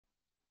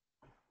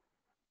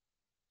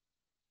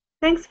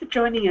Thanks for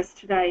joining us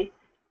today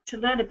to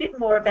learn a bit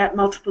more about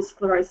multiple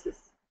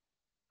sclerosis.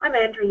 I'm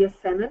Andrea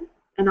Salmon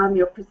and I'm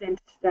your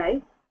presenter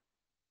today.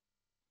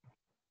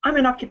 I'm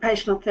an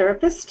occupational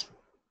therapist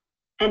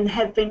and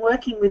have been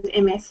working with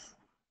MS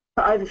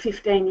for over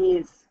 15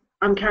 years.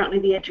 I'm currently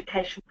the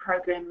Education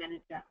Program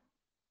Manager.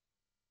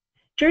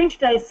 During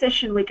today's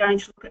session, we're going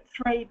to look at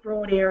three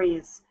broad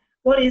areas.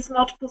 What is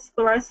multiple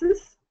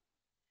sclerosis?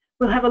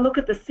 We'll have a look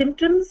at the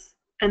symptoms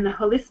and the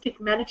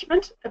holistic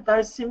management of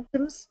those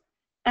symptoms,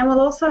 and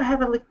we'll also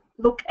have a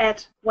look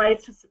at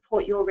ways to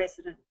support your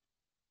resident.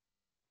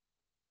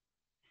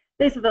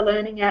 These are the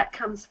learning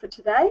outcomes for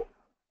today,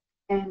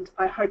 and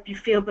I hope you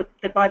feel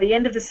that by the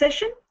end of the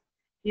session,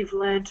 you've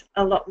learned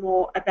a lot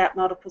more about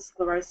multiple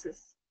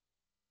sclerosis.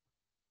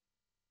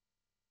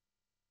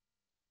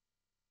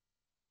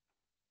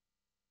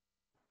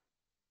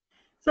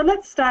 So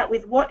let's start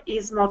with what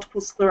is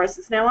multiple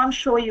sclerosis. Now, I'm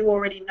sure you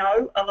already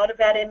know a lot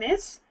about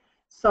MS,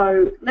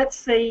 so let's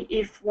see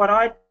if what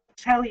I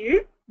tell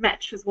you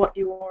matches what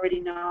you already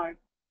know.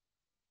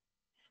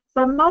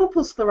 So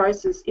multiple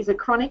sclerosis is a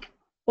chronic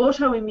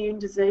autoimmune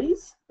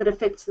disease that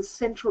affects the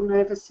central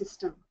nervous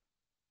system.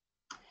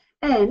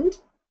 And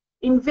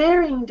in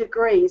varying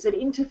degrees, it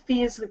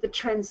interferes with the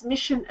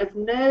transmission of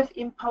nerve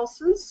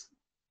impulses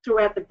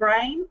throughout the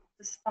brain,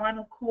 the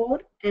spinal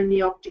cord, and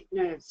the optic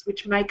nerves,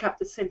 which make up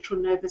the central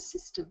nervous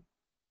system.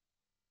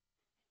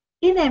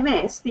 In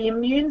MS, the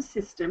immune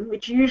system,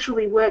 which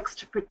usually works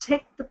to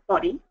protect the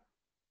body,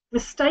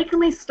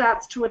 mistakenly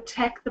starts to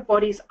attack the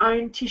body's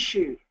own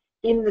tissue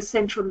in the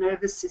central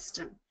nervous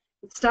system.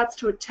 It starts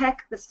to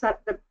attack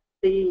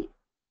the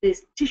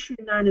tissue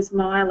known as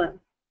myelin.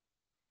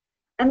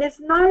 And there's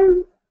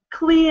no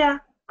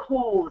clear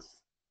cause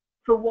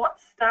for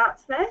what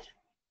starts that,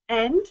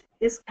 and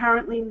there's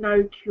currently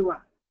no cure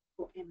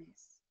for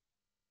MS.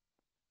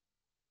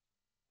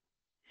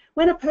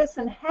 When a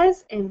person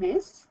has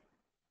MS,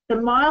 the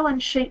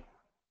myelin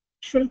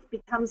sheath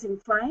becomes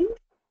inflamed.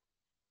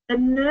 The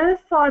nerve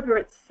fibre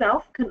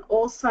itself can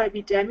also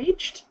be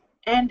damaged,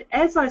 and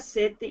as I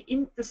said,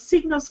 the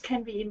signals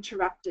can be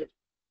interrupted.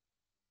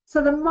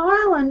 So the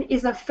myelin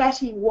is a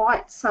fatty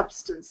white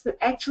substance that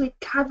actually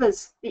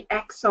covers the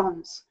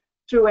axons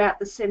throughout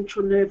the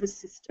central nervous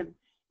system.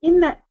 In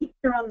that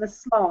picture on the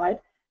slide,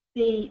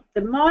 the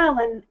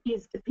myelin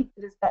is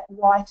depicted as that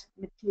white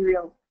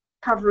material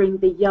covering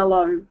the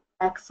yellow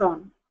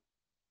axon.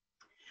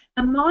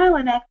 The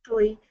myelin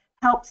actually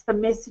helps the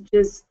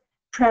messages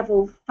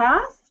travel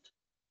fast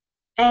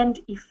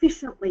and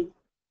efficiently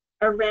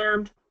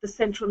around the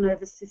central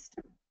nervous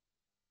system.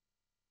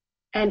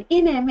 And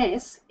in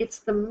MS, it's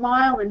the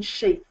myelin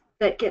sheath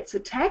that gets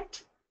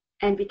attacked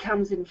and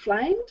becomes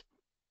inflamed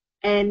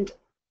and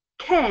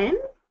can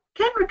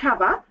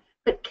recover,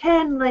 but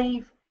can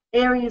leave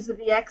areas of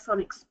the axon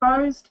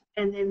exposed,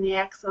 and then the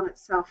axon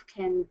itself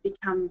can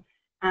become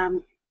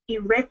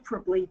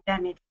irreparably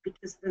damaged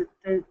because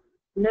the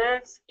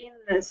nerves in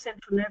the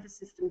central nervous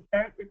system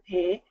don't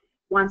repair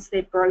once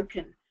they're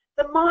broken.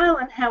 The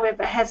myelin,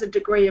 however, has a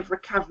degree of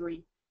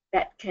recovery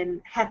that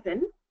can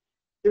happen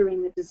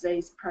during the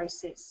disease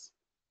process.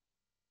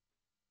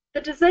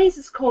 The disease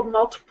is called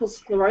multiple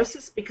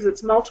sclerosis because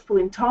it's multiple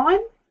in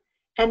time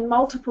and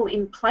multiple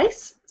in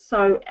place,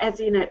 so as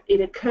in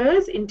it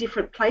occurs in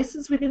different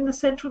places within the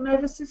central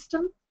nervous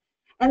system,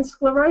 and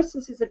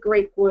sclerosis is a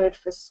Greek word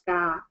for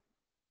scar.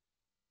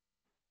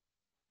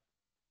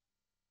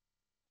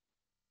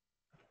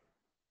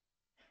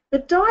 The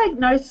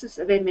diagnosis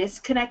of MS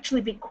can actually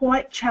be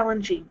quite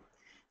challenging.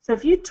 So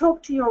if you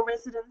talk to your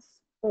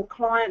residents or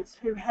clients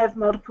who have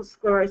multiple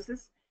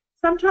sclerosis,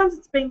 sometimes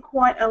it's been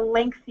quite a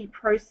lengthy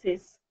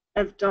process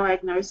of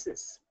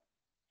diagnosis.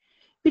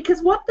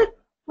 Because what the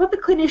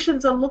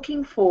clinicians are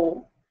looking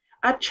for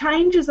are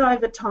changes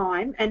over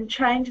time and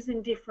changes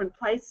in different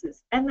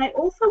places. And they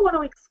also want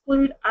to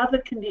exclude other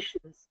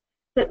conditions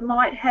that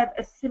might have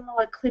a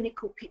similar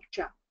clinical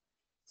picture.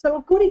 So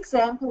a good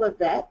example of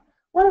that,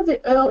 one of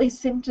the early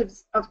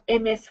symptoms of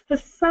MS for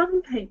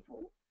some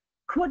people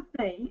could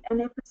be an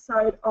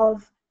episode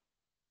of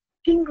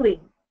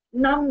tingling,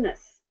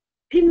 numbness,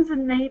 pins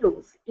and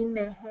needles in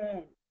their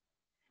hand.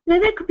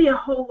 Now, there could be a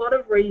whole lot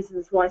of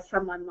reasons why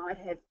someone might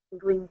have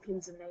tingling,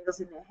 pins and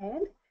needles in their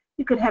hand.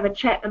 You could have a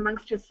chat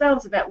amongst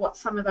yourselves about what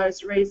some of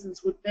those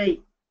reasons would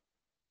be.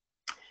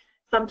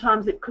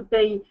 Sometimes it could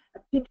be a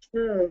pinched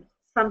nerve.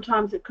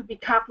 Sometimes it could be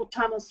carpal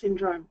tunnel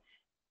syndrome.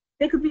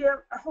 There could be a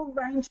whole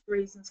range of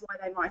reasons why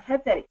they might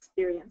have that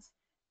experience.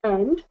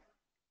 And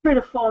true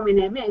to form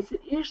in MS,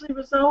 it usually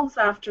resolves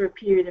after a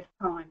period of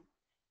time.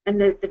 And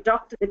the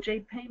doctor, the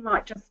GP,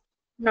 might just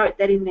note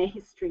that in their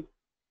history.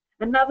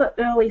 Another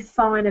early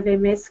sign of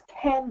MS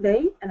can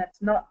be, and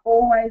it's not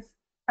always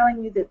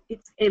telling you that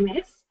it's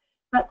MS,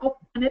 but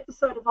an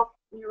episode of optic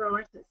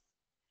neuritis,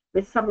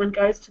 where someone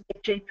goes to the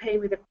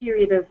GP with a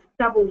period of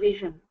double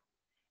vision.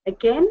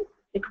 Again,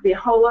 there could be a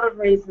whole lot of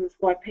reasons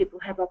why people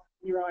have optic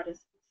neuritis.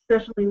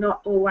 It's certainly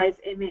not always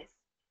MS.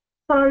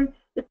 So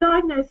the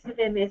diagnosis of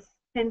MS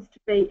tends to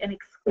be an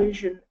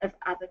exclusion of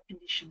other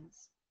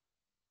conditions.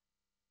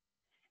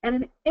 And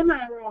an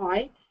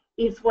MRI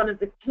is one of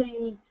the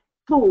key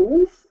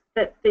tools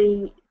that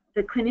the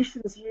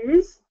clinicians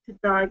use to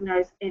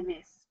diagnose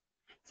MS.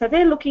 So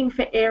they're looking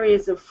for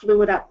areas of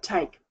fluid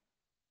uptake.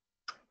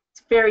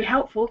 It's very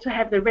helpful to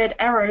have the red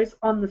arrows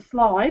on the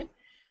slide,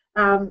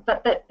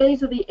 but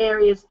these are the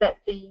areas that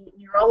the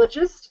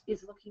neurologist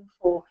is looking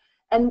for.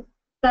 And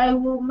they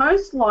will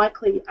most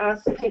likely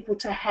ask people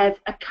to have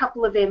a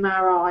couple of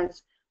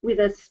MRIs with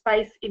a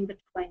space in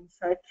between,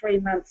 so 3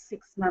 months,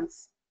 6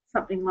 months,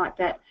 something like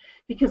that,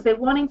 because they're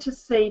wanting to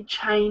see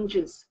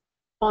changes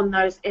on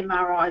those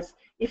MRIs.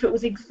 If it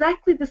was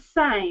exactly the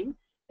same,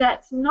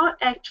 that's not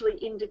actually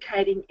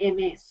indicating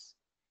MS.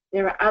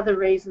 There are other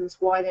reasons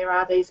why there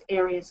are these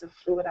areas of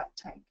fluid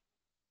uptake.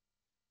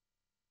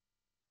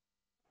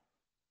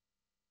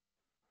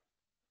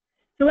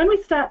 So when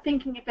we start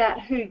thinking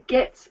about who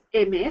gets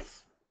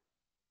MS,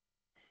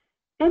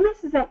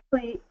 MS is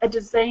actually a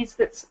disease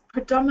that's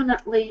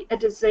predominantly a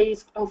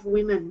disease of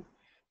women,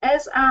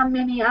 as are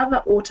many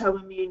other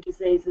autoimmune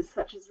diseases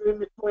such as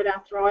rheumatoid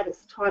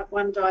arthritis, type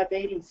 1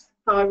 diabetes,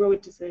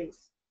 thyroid disease.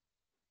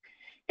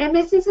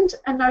 MS isn't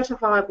a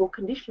notifiable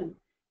condition,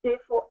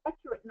 therefore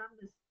accurate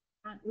numbers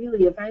aren't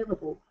really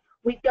available.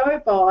 We go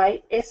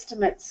by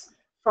estimates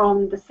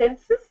from the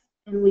census,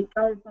 and we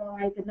go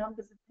by the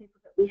numbers of people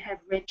that we have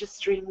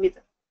registering with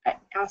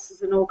us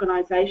as an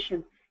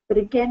organisation. But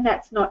again,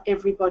 that's not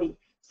everybody.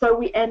 So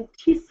we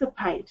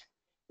anticipate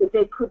that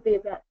there could be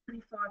about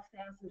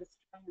 25,000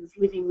 Australians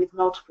living with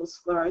multiple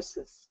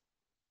sclerosis.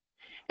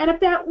 And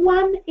about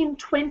 1 in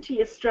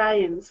 20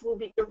 Australians will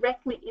be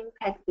directly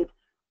impacted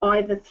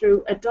either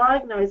through a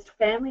diagnosed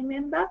family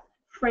member,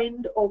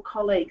 friend or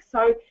colleague.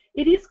 So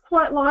it is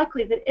quite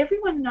likely that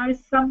everyone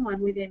knows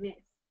someone with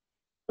MS.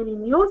 And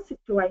in your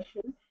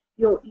situation,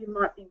 you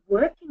might be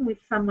working with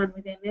someone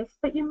with MS,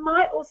 but you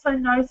might also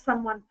know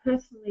someone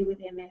personally with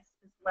MS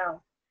as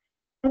well.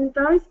 And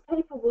those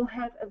people will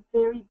have a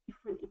very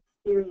different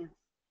experience.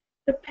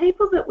 The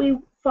people that we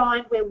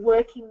find we're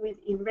working with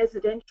in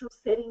residential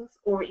settings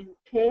or in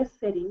care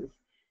settings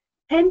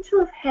tend to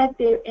have had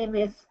their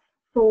MS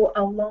for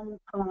a long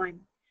time.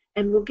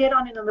 And we'll get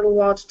on in a little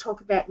while to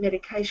talk about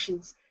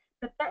medications.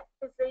 But that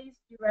disease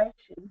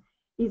duration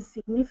is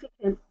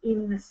significant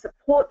in the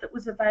support that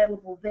was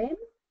available then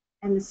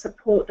and the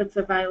support that's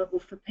available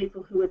for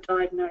people who are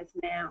diagnosed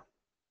now.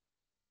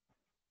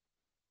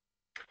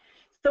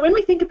 So when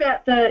we think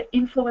about the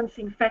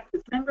influencing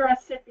factors, remember I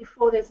said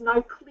before there's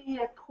no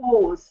clear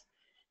cause.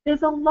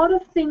 There's a lot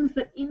of things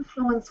that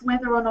influence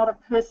whether or not a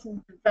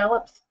person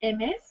develops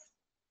MS,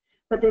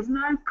 but there's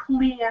no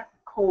clear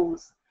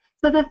cause.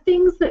 So the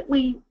things that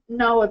we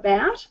know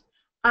about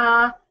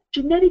are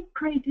genetic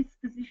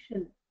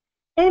predisposition.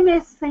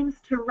 MS seems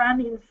to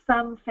run in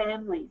some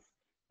families,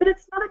 but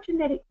it's not a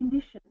genetic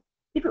condition.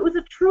 If it was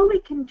a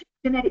truly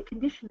genetic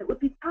condition, it would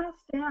be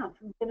passed down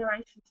from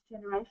generation to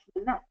generation,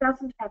 and that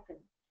doesn't happen.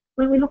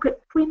 When we look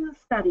at twin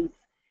studies,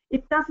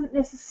 it doesn't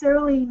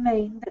necessarily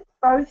mean that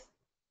both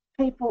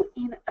people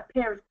in a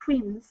pair of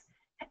twins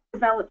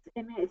developed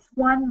MS.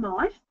 One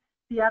might,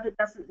 the other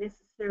doesn't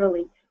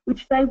necessarily,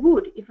 which they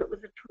would if it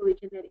was a truly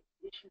genetic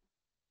condition.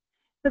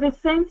 So there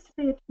seems to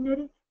be a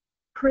genetic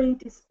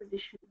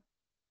predisposition.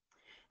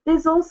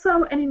 There's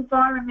also an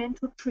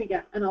environmental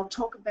trigger, and I'll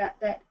talk about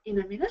that in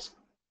a minute.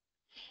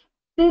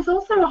 There's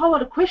also a whole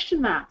lot of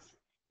question marks.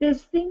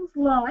 There's things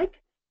like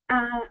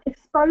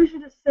exposure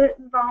to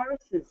certain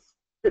viruses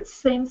that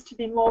seems to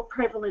be more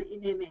prevalent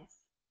in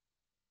MS.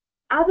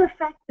 Other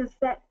factors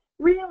that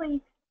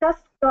really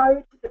just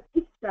go to the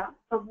picture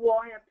of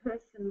why a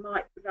person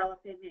might develop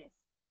MS.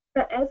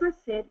 But as I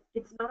said,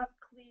 it's not a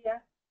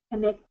clear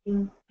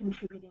connecting,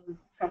 contributing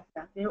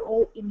factor. They're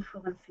all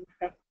influencing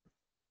factors.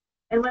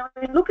 And when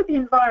we look at the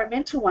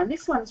environmental one,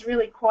 this one's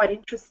really quite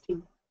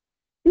interesting.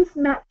 This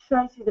map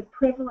shows you the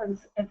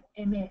prevalence of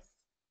MS.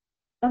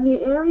 And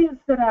the areas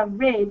that are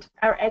red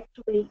are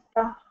actually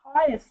the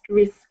highest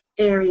risk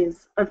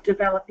areas of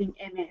developing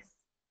MS.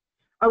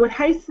 I would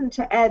hasten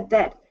to add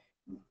that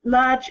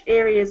large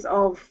areas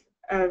of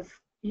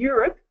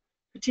Europe,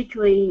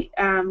 particularly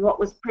what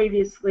was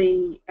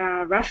previously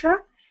Russia,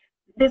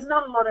 there's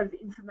not a lot of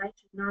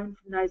information known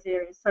from those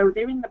areas, so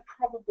they're in the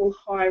probable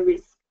high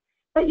risk.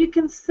 But you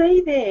can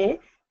see there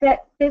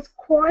that there's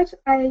quite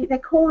a, they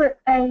call it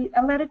a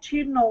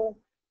latitudinal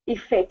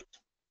effect.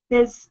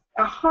 There's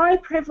a high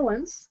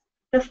prevalence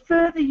the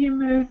further you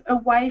move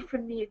away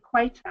from the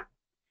equator,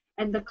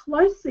 and the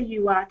closer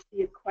you are to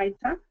the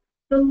equator,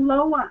 the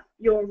lower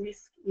your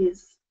risk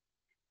is.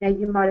 Now,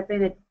 you might have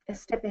been a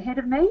step ahead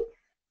of me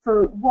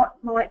for what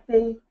might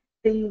be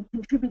the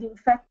contributing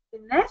factor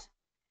in that.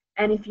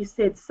 And if you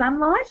said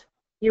sunlight,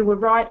 you were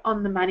right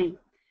on the money.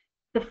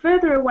 The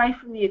further away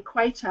from the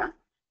equator,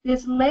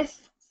 there's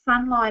less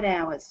sunlight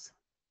hours,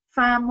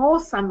 far more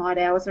sunlight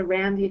hours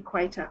around the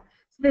equator.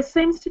 So there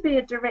seems to be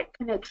a direct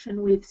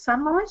connection with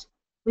sunlight,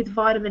 with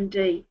vitamin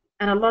D,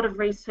 and a lot of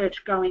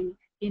research going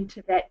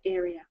into that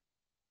area.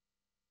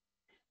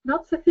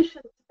 Not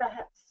sufficient to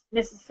perhaps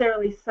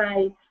necessarily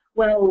say,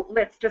 well,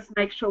 let's just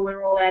make sure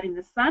we're all out in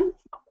the sun.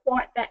 It's not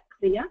quite that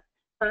clear,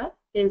 but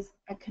there's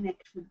a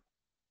connection.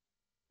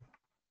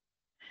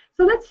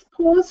 So let's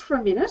pause for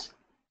a minute,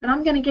 and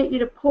I'm going to get you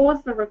to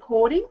pause the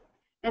recording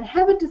and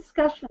have a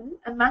discussion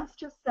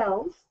amongst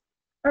yourselves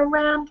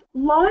around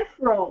life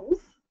roles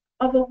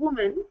of a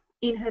woman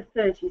in her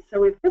 30s.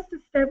 So we've just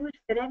established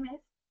that MS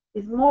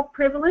is more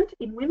prevalent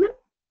in women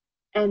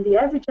and the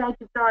average age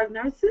of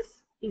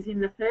diagnosis is in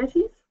the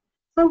 30s.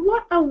 So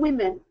what are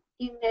women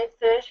in their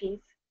 30s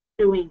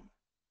doing?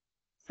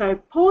 So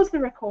pause the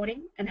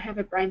recording and have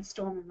a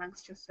brainstorm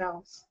amongst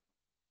yourselves.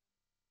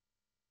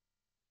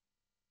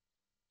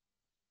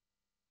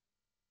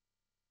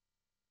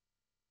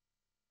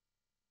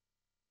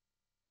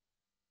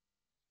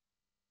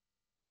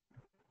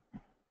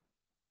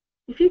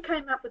 If you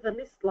came up with a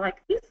list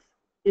like this,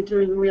 you're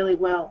doing really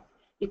well.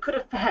 You could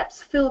have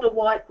perhaps filled a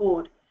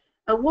whiteboard.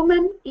 A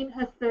woman in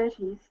her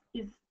 30s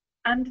is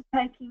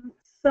undertaking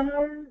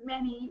so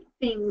many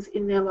things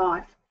in their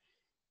life.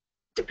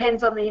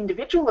 Depends on the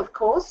individual, of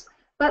course,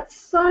 but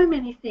so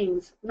many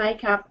things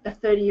make up a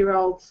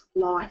 30-year-old's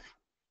life.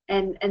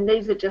 And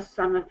these are just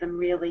some of them,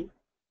 really.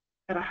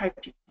 But I hope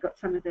you've got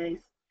some of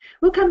these.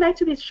 We'll come back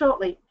to this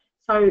shortly.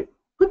 So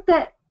put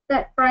that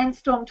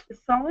brainstorm to the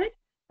side,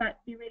 but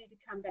be ready to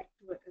come back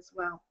to it as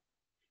well.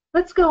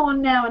 Let's go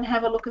on now and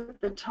have a look at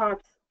the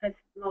types of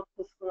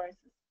multiple sclerosis.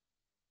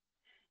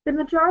 The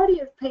majority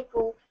of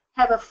people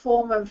have a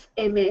form of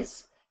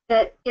MS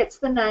that gets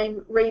the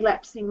name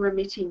relapsing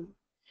remitting.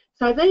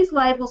 So these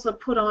labels are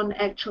put on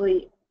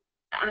actually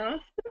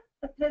after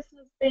a person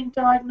has been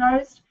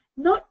diagnosed,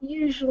 not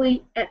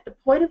usually at the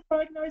point of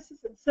diagnosis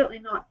and certainly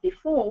not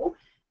before,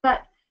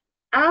 but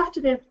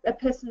after a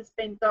person has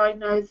been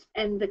diagnosed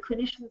and the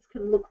clinicians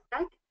can look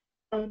back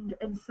and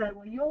say,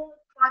 well, your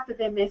type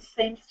of MS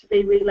seems to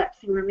be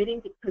relapsing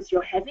remitting because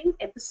you're having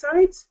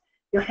episodes,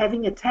 you're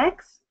having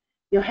attacks,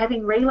 you're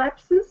having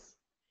relapses,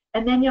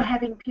 and then you're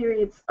having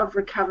periods of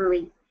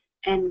recovery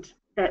and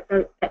that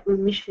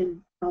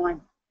remission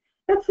time.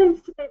 That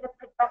seems to be the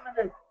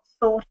predominant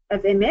sort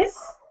of MS.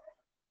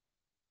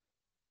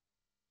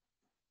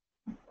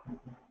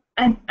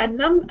 And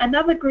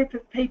another group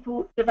of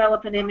people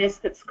develop an MS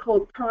that's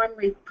called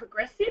primary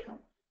progressive,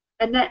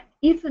 and that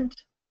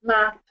isn't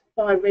marked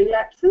by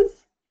relapses.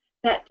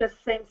 That just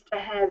seems to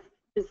have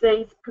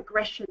disease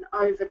progression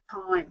over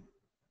time.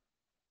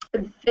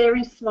 A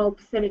very small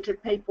percentage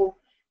of people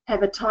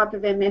have a type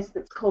of MS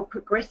that's called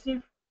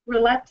progressive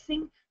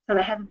relapsing, so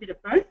they have a bit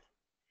of both.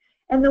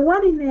 And the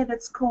one in there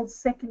that's called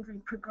secondary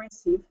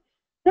progressive,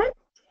 that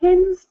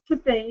tends to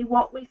be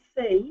what we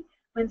see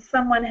when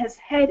someone has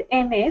had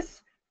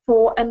MS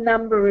for a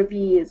number of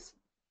years.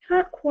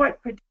 Can't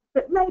quite predict,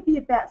 but maybe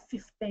about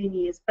 15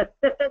 years, but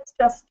that's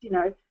just, you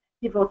know,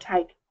 give or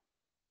take.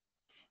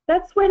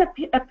 That's when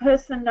a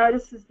person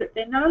notices that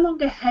they're no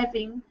longer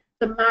having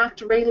the marked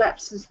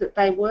relapses that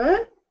they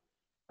were,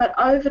 but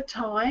over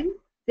time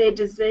their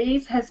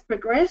disease has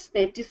progressed,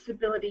 their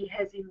disability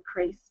has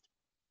increased.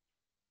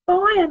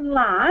 By and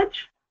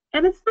large,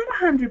 and it's not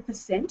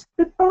 100%,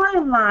 but by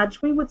and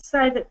large we would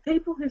say that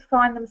people who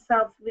find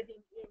themselves living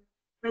in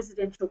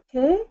residential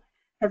care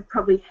have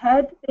probably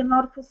had their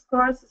multiple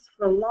sclerosis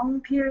for a long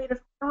period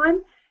of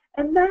time,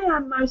 and they are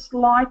most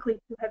likely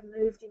to have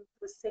moved into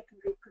a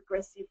secondary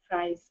progressive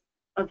phase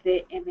of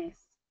their MS.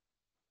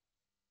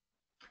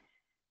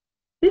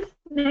 This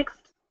next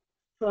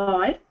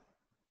slide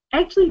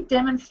actually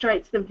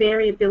demonstrates the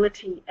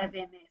variability of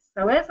MS.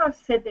 So as I've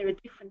said, there are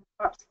different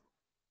types.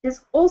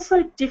 There's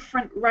also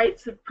different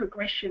rates of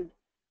progression.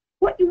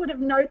 What you would have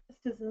noticed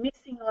as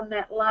missing on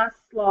that last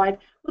slide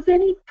was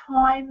any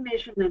time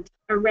measurement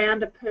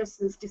around a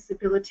person's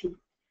disability.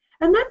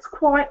 And that's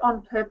quite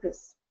on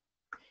purpose.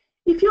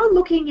 If you're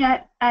looking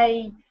at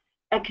a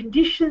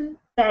condition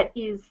that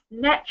is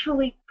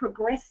naturally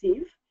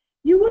progressive,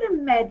 you would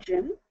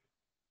imagine,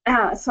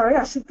 sorry,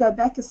 I should go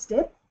back a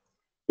step.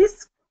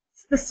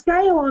 The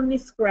scale on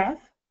this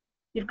graph,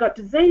 you've got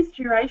disease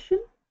duration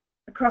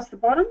across the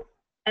bottom,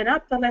 and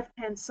up the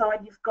left-hand side,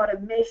 you've got a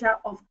measure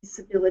of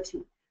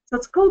disability. So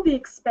it's called the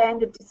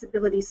Expanded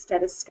Disability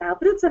Status Scale,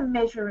 but it's a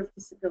measure of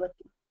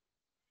disability.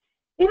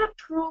 In a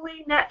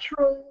truly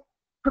natural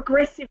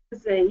progressive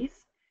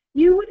disease,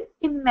 you would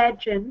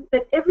imagine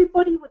that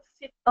everybody would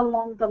sit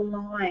along the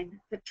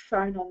line that's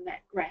shown on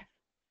that graph.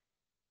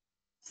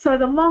 So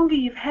the longer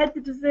you've had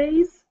the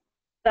disease,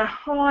 the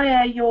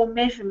higher your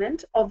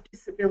measurement of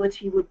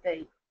disability would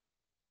be,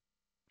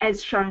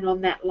 as shown on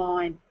that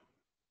line.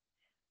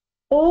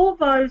 All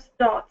those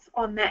dots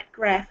on that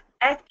graph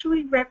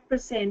actually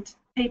represent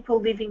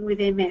people living with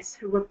MS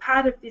who were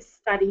part of this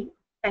study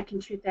back in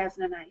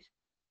 2008.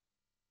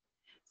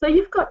 So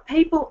you've got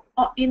people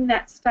in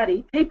that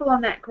study, people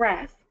on that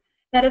graph,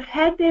 that have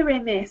had their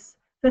MS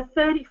for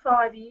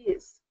 35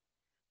 years,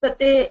 but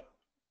their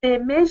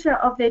measure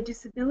of their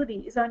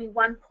disability is only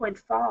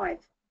 1.5.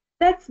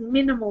 That's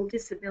minimal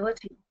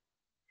disability.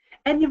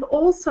 And you've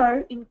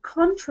also, in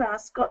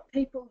contrast, got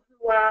people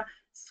who are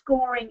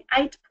scoring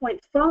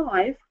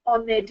 8.5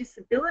 on their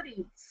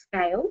disability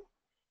scale,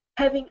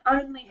 having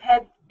only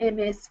had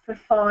MS for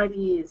 5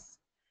 years.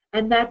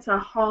 And that's a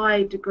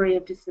high degree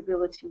of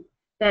disability.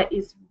 that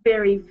is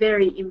very,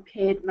 very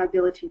impaired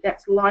mobility.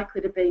 That's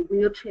likely to be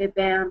wheelchair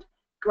bound,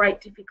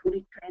 great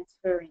difficulty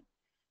transferring.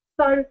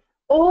 So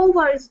all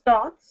those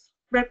dots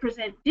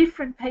represent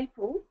different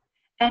people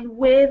and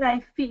where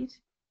they fit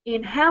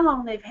in how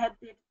long they've had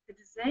the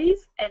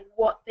disease and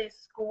what their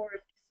score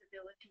of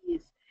disability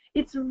is.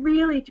 It's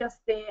really just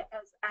there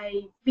as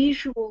a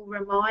visual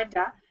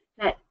reminder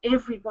that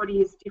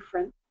everybody is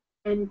different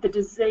and the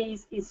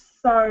disease is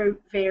so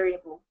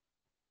variable.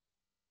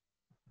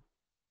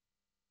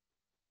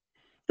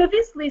 So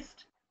this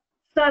list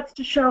starts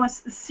to show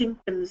us the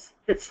symptoms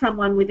that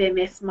someone with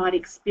MS might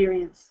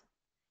experience.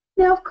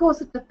 Now, of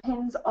course, it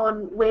depends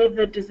on where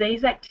the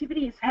disease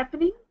activity is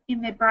happening in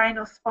their brain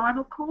or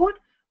spinal cord,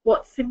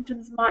 what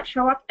symptoms might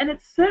show up, and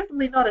it's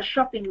certainly not a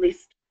shopping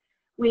list.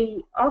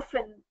 We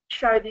often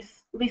show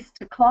this list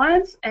to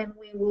clients and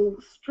we will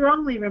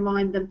strongly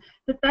remind them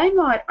that they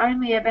might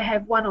only ever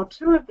have one or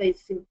two of these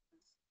symptoms,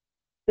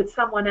 that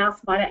someone else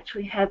might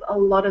actually have a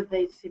lot of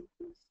these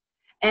symptoms.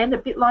 And a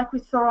bit like we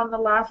saw on the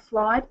last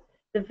slide,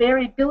 the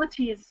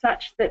variability is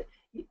such that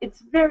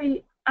it's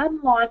very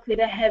unlikely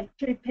to have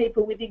two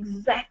people with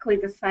exactly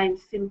the same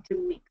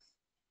symptom mix.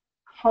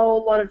 A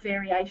whole lot of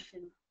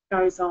variation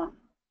goes on.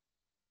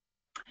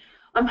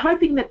 I'm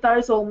hoping that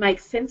those all make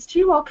sense to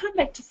you. I'll come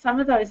back to some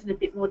of those in a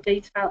bit more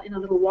detail in a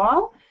little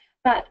while,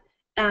 but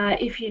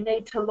if you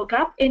need to look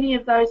up any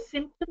of those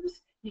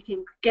symptoms, you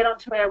can get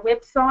onto our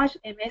website,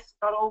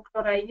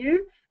 ms.org.au,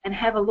 and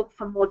have a look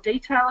for more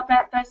detail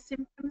about those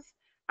symptoms.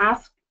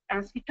 Ask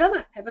each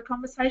other, have a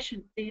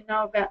conversation. Do you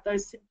know about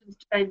those symptoms?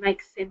 Do they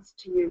make sense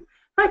to you?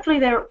 Hopefully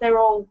they're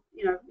all,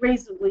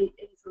 reasonably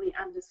easily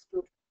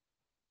understood.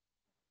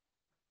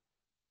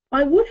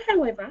 I would,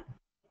 however,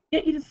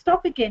 get you to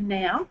stop again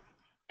now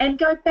and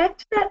go back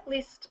to that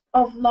list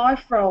of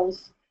life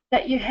roles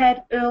that you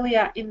had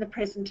earlier in the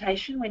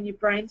presentation when you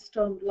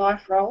brainstormed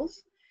life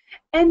roles,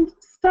 and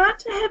start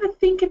to have a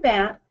think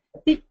about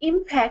the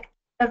impact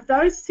of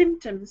those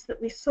symptoms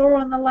that we saw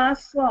on the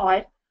last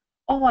slide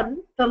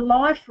on the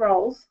life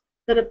roles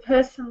that a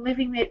person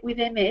living with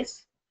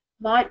MS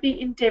might be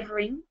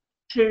endeavouring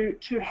to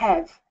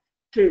have,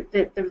 to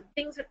the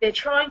things that they're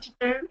trying to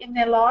do in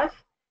their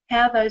life,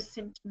 how those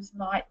symptoms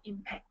might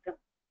impact them.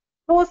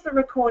 Pause the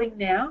recording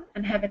now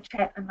and have a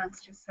chat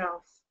amongst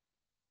yourselves.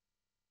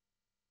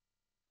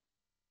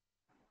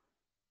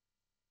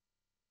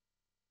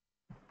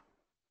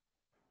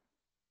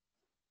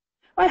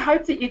 I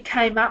hope that you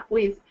came up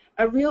with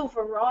a real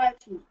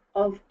variety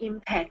of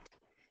impact,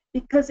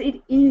 because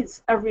it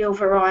is a real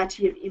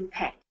variety of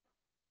impact.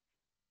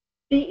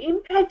 The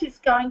impact is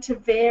going to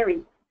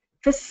vary.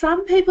 For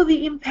some people,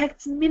 the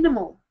impact's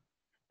minimal,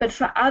 but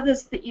for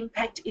others, the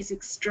impact is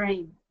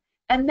extreme.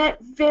 And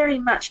that very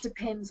much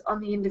depends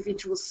on the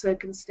individual's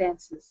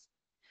circumstances.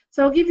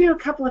 So I'll give you a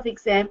couple of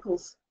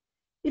examples.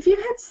 If you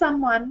had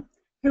someone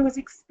who was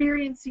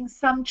experiencing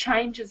some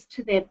changes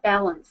to their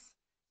balance,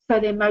 so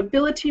their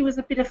mobility was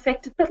a bit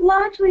affected, but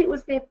largely it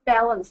was their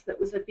balance that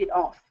was a bit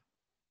off.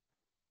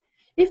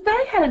 If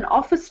they had an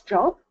office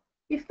job,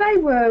 if they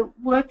were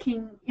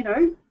working,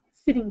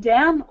 sitting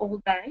down all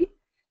day,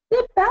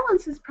 their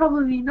balance is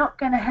probably not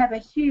going to have a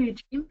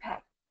huge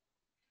impact.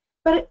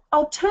 But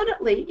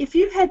alternately, if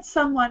you had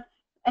someone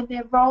and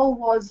their role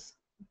was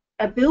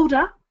a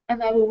builder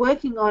and they were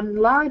working on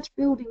large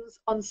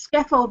buildings on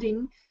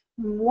scaffolding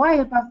way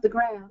above the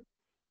ground,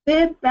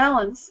 their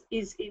balance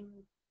is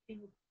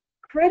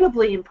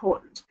incredibly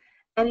important.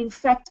 And in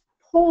fact,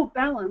 poor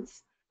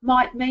balance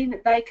might mean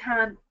that they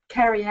can't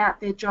carry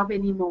out their job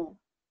anymore.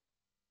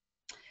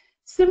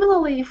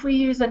 Similarly, if we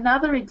use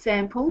another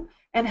example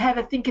and have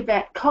a think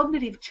about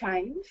cognitive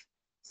change,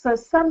 so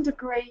some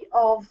degree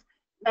of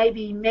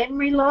maybe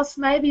memory loss,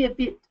 maybe a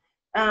bit,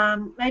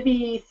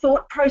 maybe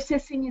thought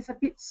processing is a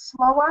bit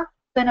slower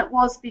than it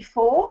was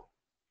before.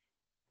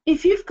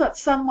 If you've got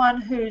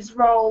someone whose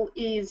role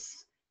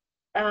is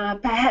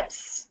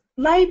perhaps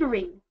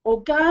labouring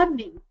or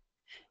gardening,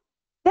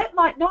 that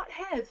might not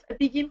have a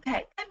big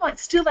impact. They might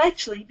still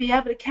actually be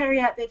able to carry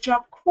out their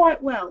job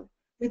quite well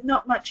with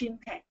not much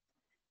impact.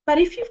 But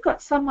if you've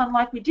got someone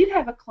like we did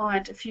have a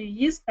client a few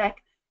years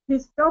back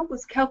whose job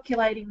was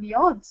calculating the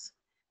odds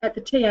at the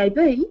TAB,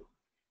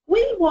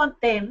 we want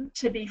them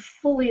to be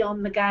fully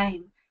on the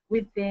game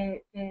with their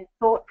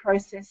thought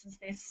processes,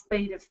 their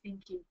speed of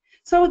thinking.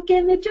 So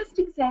again, they're just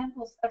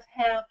examples of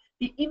how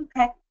the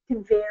impact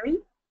can vary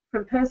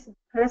from person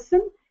to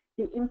person.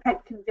 The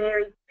impact can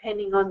vary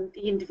depending on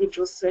the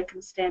individual's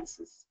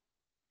circumstances.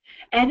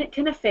 And it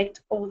can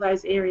affect all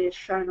those areas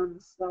shown on the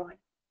slide.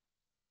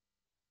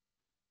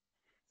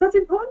 So it's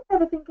important to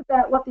have a think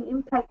about what the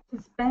impact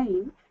has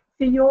been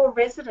for your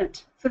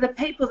resident, for the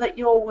people that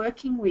you're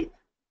working with.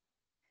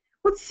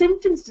 What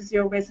symptoms does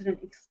your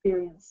resident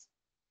experience?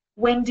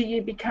 When do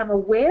you become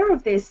aware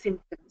of their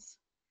symptoms?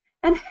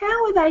 And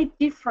how are they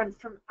different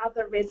from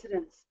other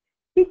residents?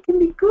 It can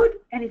be good,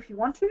 and if you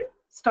want to,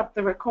 stop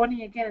the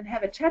recording again and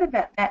have a chat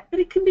about that, but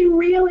it can be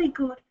really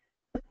good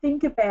to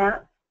think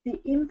about the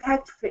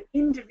impact for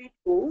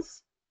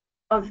individuals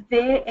of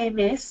their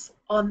MS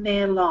on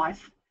their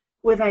life.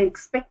 Were they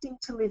expecting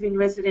to live in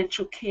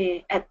residential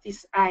care at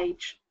this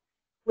age?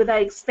 Were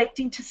they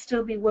expecting to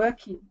still be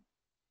working?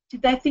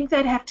 Did they think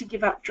they'd have to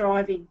give up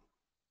driving?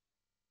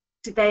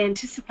 Did they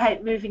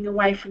anticipate moving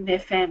away from their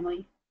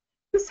family?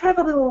 Just have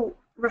a little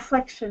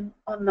reflection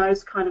on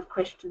those kind of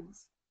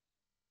questions.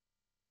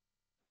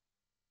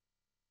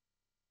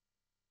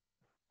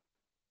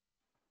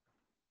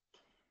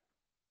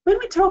 When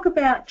we talk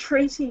about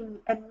treating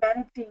and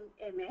managing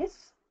MS,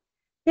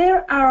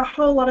 there are a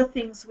whole lot of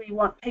things we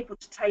want people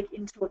to take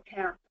into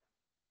account.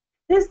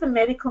 There's the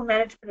medical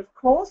management, of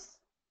course,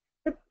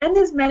 and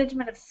there's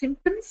management of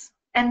symptoms,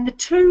 and the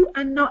two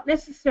are not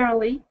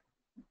necessarily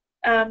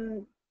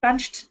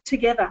bunched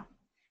together.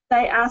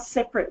 They are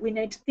separate. We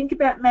need to think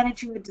about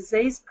managing the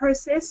disease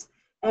process,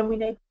 and we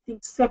need to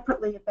think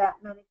separately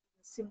about managing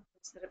the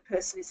symptoms that a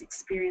person is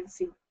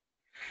experiencing.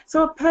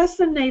 So a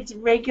person needs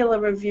regular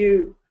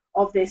review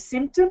of their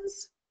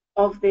symptoms,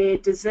 of their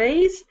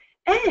disease,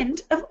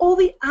 and of all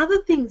the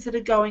other things that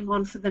are going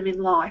on for them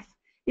in life.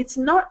 It's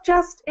not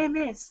just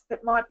MS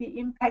that might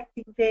be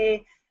impacting their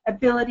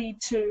ability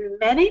to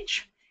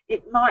manage.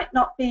 It might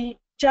not be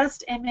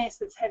just MS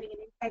that's having an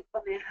impact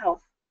on their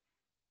health.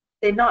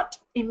 They're not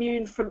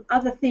immune from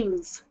other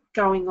things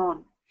going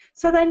on.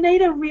 So they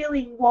need a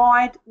really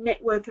wide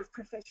network of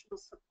professional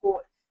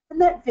support, and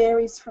that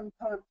varies from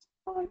time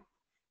to time.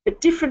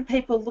 But different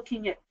people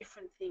looking at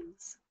different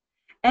things.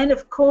 And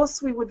of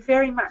course, we would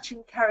very much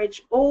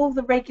encourage all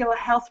the regular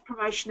health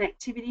promotion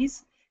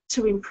activities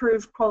to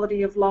improve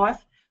quality of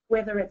life,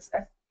 whether it's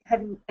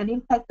having an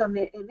impact on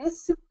their MS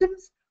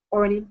symptoms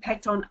or an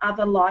impact on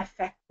other life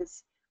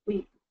factors.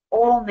 We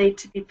all need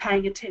to be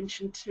paying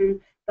attention to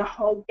the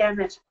whole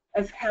gamut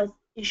of health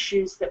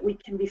issues that we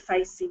can be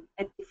facing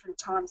at different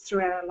times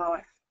throughout our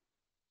life.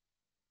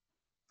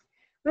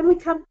 When we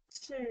come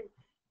to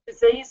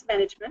disease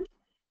management,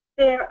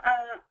 there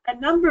are a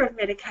number of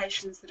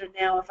medications that are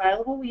now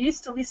available. We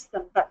used to list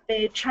them, but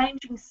they're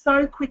changing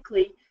so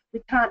quickly we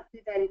can't do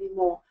that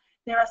anymore.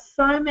 There are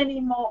so many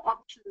more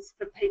options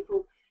for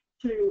people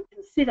to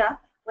consider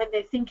when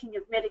they're thinking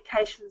of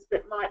medications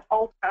that might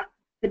alter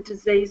the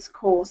disease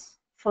course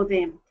for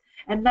them.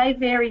 And they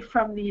vary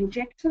from the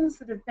injections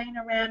that have been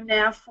around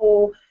now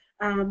for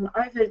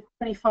over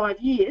 25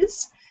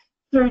 years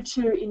through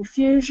to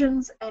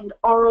infusions and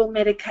oral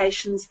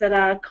medications that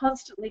are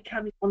constantly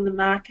coming on the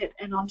market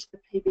and onto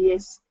the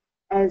PBS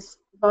as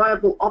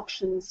viable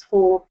options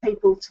for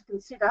people to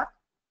consider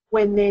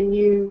when they're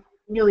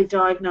newly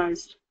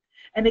diagnosed.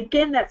 And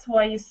again, that's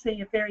why you see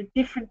a very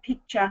different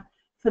picture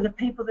for the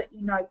people that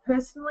you know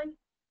personally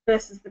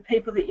versus the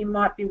people that you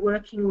might be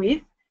working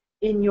with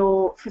in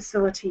your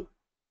facility.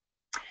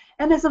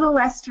 And there's a little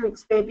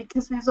asterisk there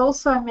because there's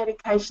also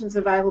medications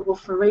available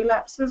for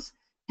relapses.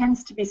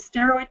 Tends to be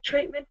steroid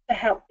treatment to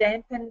help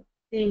dampen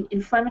the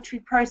inflammatory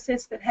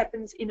process that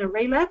happens in a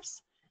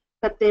relapse,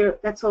 but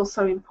that's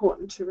also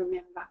important to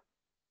remember.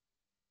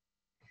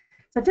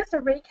 So just a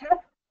recap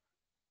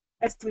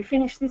as we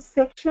finish this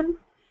section.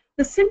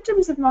 The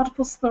symptoms of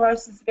multiple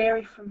sclerosis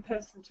vary from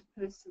person to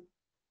person,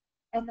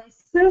 and they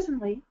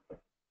certainly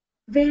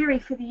vary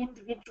for the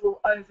individual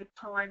over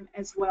time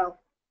as well.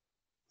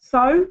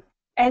 So,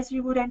 as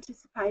you would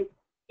anticipate,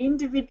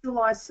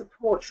 individualised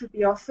support should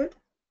be offered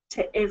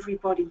to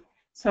everybody.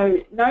 So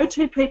no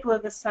two people are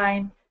the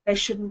same. They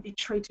shouldn't be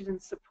treated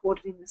and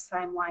supported in the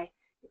same way.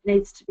 It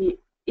needs to be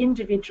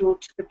individual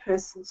to the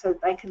person so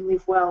that they can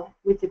live well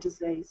with the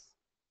disease.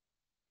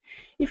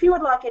 If you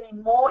would like any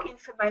more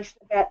information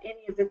about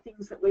any of the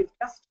things that we've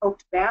just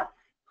talked about,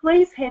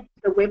 please head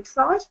to the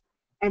website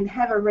and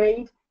have a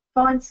read,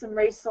 find some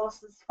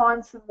resources,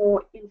 find some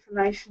more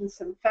information,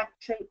 some fact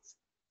sheets,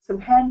 some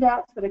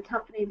handouts that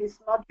accompany this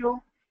module,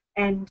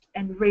 and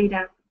read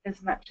up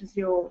as much as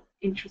you're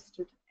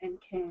interested and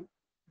can.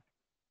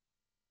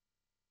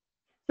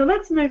 So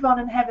let's move on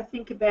and have a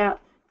think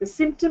about the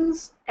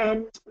symptoms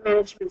and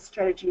management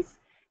strategies.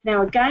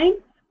 Now again,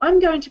 I'm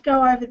going to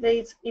go over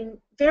these in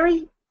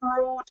very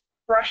broad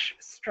brush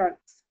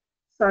strokes.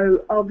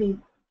 So I'll be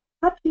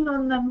touching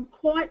on them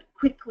quite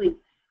quickly.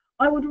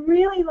 I would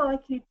really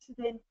like you to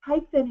then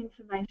take that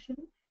information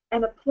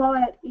and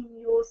apply it in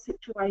your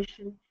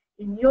situation,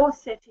 in your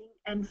setting,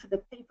 and for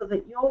the people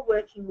that you're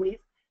working with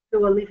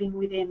who are living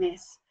with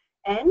MS.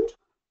 And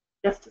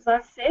just as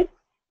I've said,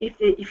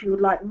 if you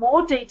would like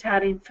more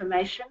detailed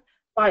information,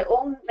 by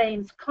all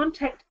means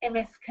contact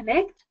MS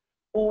Connect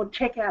or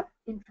check out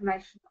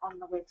information on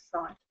the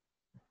website.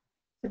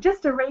 So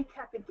just a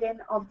recap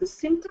again of the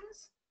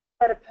symptoms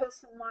that a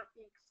person might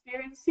be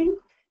experiencing.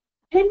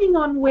 Depending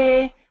on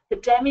where the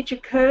damage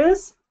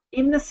occurs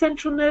in the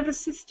central nervous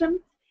system,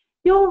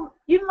 you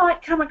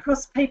might come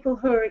across people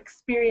who are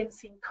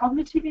experiencing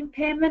cognitive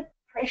impairment,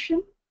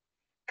 depression,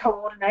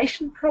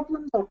 coordination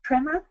problems or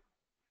tremor,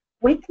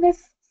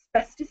 weakness,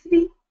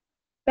 spasticity,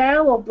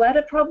 bowel or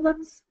bladder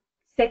problems,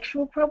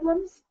 sexual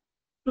problems,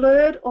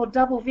 blurred or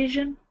double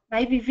vision,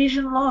 maybe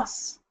vision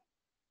loss,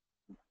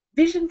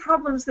 vision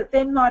problems that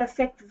then might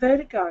affect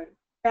vertigo,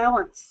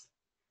 balance,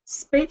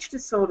 speech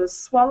disorders,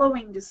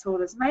 swallowing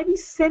disorders, maybe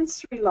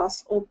sensory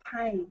loss or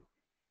pain,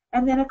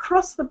 And then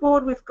across the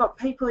board, we've got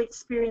people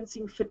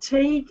experiencing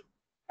fatigue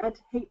and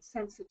heat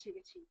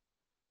sensitivity.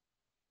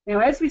 Now,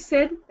 as we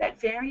said,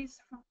 that varies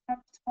from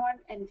time to time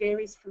and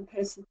varies from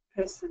person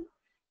to person.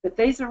 But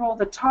these are all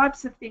the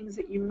types of things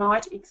that you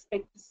might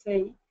expect to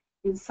see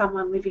in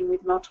someone living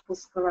with multiple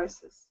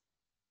sclerosis.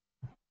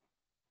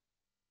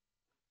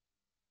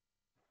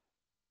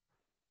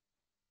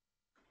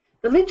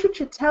 The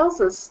literature tells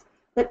us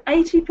that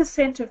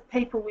 80% of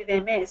people with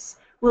MS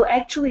will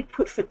actually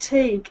put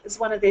fatigue as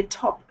one of their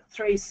top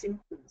 3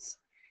 symptoms.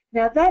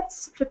 Now,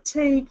 that's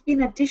fatigue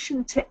in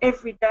addition to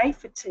everyday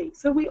fatigue.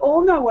 So we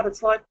all know what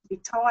it's like to be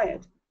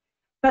tired.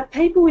 But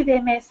people with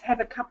MS have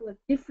a couple of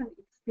different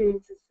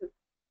experiences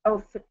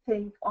of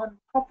fatigue on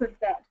top of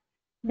that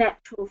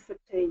natural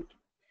fatigue.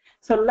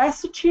 So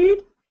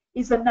lassitude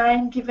is a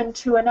name given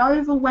to an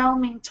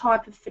overwhelming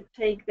type of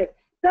fatigue that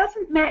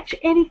doesn't match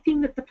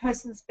anything that the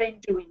person's been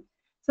doing.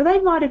 So they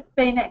might have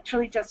been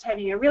actually just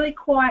having a really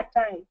quiet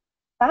day,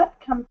 but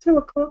come 2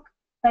 o'clock,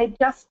 they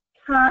just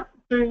can't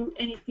do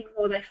anything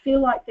more. They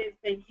feel like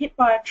they've been hit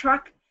by a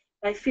truck,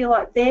 they feel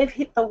like they've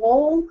hit the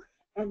wall,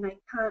 and they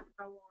can't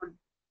go on.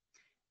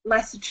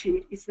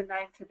 Lassitude is the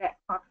name for that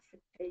type of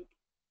fatigue.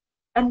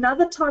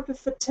 Another type of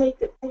fatigue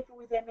that people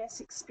with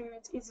MS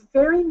experience is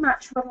very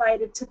much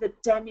related to the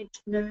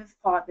damaged nerve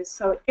fibres.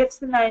 So it gets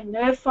the name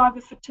nerve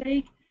fibre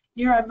fatigue,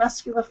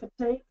 neuromuscular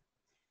fatigue,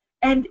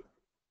 and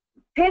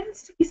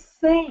tends to be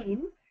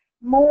seen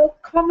more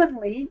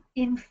commonly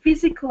in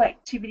physical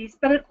activities,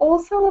 but it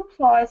also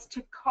applies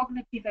to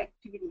cognitive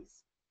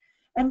activities.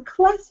 And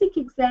classic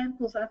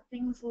examples are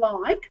things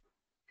like,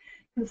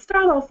 you can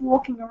start off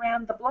walking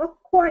around the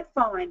block quite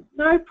fine,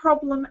 no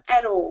problem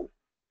at all.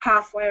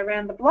 Halfway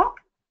around the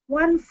block,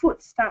 one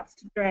foot starts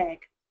to drag.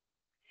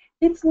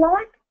 It's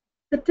like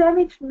the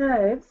damaged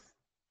nerves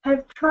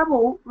have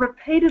trouble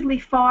repeatedly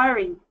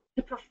firing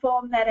to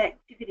perform that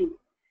activity.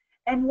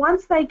 And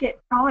once they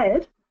get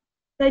tired,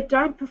 they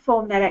don't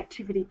perform that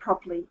activity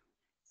properly.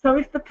 So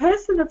if the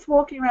person that's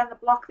walking around the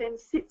block then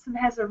sits and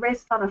has a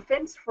rest on a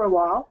fence for a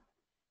while,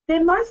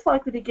 they're most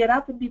likely to get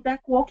up and be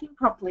back walking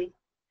properly.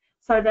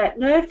 So that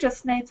nerve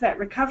just needs that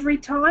recovery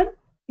time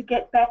to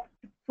get back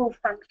to full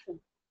function.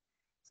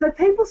 So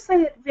people see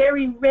it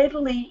very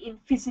readily in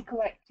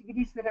physical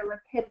activities that are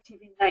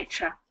repetitive in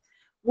nature.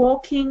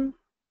 Walking,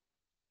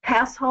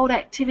 household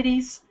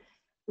activities,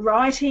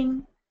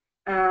 writing,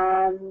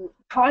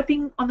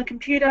 typing on the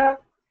computer,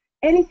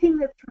 anything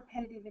that's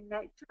repetitive in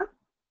nature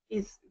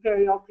is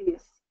very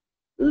obvious.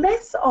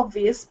 Less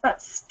obvious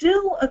but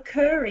still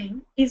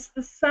occurring is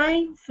the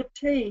same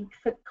fatigue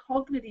for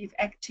cognitive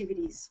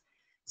activities.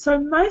 So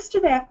most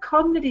of our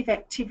cognitive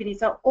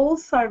activities are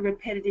also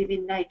repetitive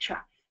in nature.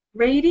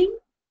 Reading,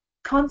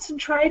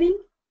 concentrating,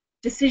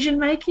 decision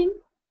making,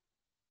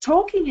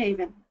 talking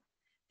even.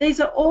 These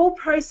are all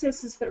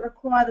processes that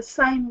require the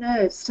same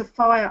nerves to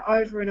fire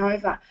over and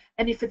over.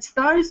 And if it's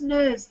those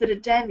nerves that are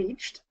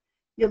damaged,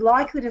 you're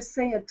likely to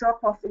see a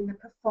drop-off in the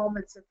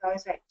performance of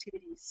those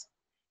activities.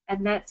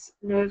 And that's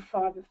nerve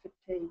fibre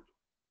fatigue.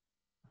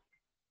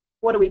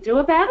 What do we do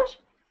about it?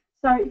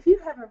 So if you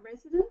have a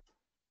resident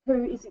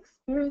who is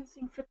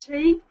experiencing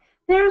fatigue,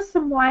 there are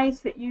some ways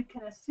that you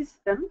can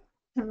assist them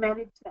to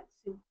manage that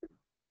symptom.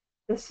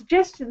 The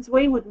suggestions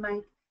we would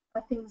make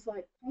are things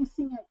like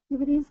pacing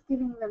activities,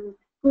 giving them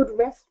good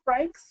rest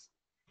breaks,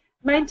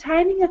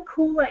 maintaining a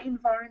cooler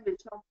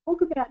environment. I'll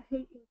talk about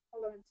heat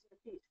intolerance in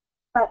a bit,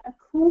 but a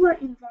cooler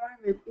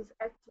environment is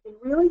actually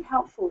really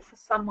helpful for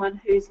someone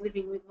who's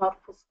living with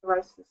multiple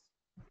sclerosis.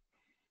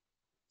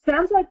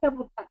 Sounds like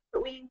double tap,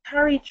 but we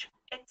encourage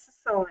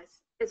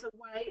exercise as a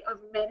way of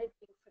managing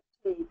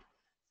fatigue.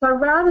 So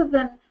rather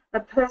than a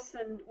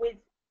person with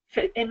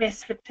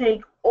MS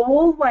fatigue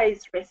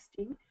always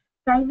resting,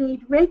 they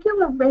need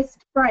regular rest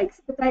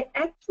breaks, but they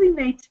actually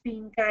need to be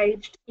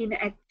engaged in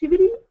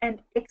activity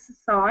and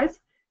exercise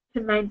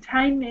to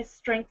maintain their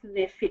strength and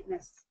their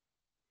fitness.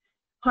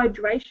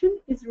 Hydration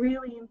is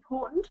really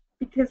important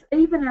because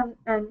even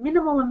a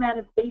minimal amount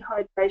of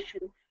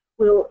dehydration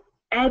will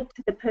add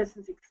to the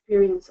person's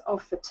experience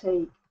of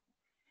fatigue.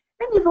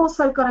 And you've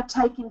also got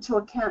to take into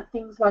account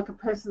things like a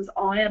person's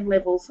iron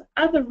levels,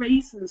 other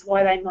reasons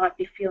why they might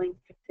be feeling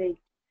fatigued.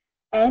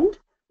 And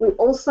we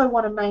also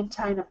want to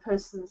maintain a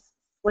person's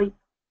sleep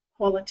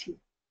quality.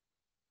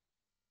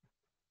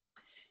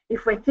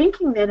 If we're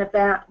thinking then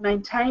about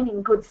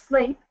maintaining good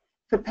sleep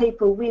for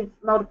people with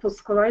multiple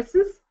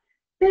sclerosis,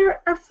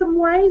 there are some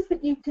ways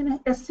that you can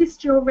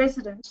assist your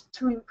resident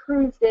to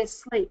improve their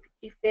sleep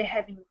if they're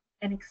having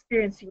and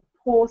experiencing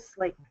poor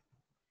sleep.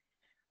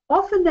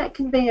 Often that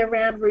can be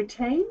around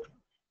routine,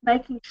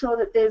 making sure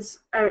that there's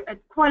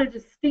quite a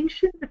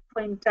distinction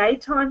between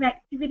daytime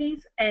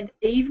activities and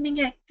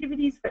evening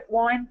activities that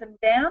wind them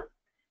down.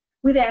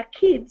 With our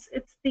kids,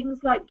 it's things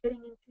like getting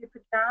into your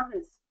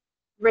pajamas,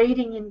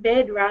 reading in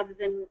bed rather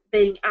than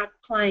being up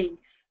playing.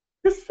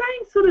 The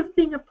same sort of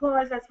thing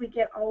applies as we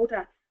get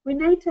older. We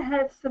need to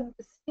have some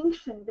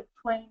distinction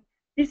between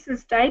this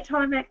is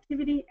daytime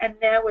activity and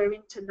now we're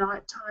into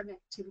nighttime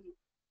activity.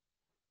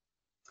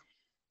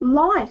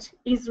 Light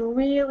is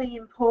really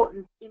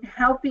important in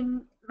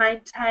helping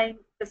maintain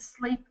the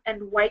sleep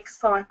and wake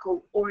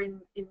cycle, or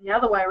in the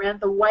other way around,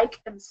 the wake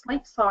and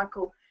sleep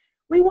cycle.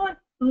 We want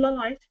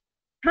light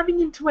coming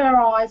into our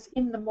eyes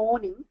in the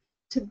morning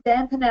to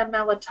dampen our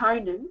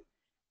melatonin,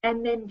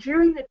 and then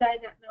during the day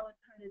that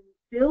melatonin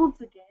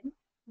builds again,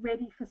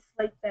 ready for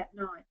sleep that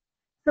night.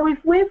 So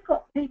if we've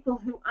got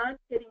people who aren't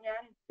getting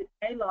out into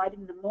the daylight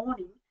in the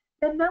morning,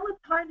 their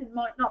melatonin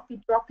might not be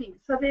dropping.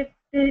 So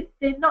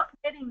they're not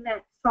getting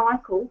that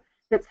cycle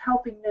that's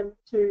helping them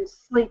to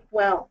sleep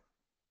well.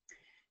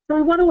 So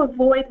we want to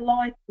avoid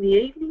light in the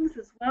evenings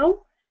as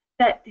well.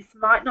 That this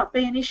might not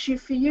be an issue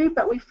for you,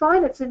 but we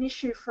find it's an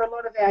issue for a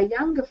lot of our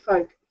younger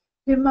folk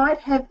who might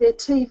have their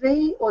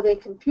TV or their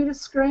computer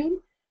screen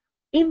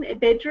in their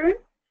bedroom,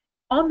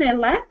 on their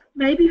lap,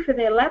 maybe for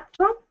their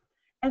laptop,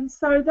 and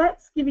so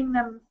that's giving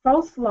them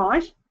false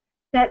light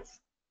that's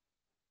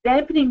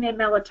dampening their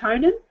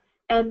melatonin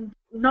and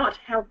not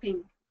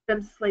helping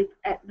them sleep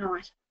at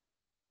night.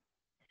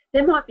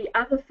 There might be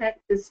other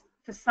factors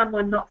for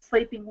someone not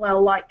sleeping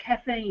well, like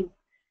caffeine,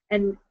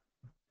 and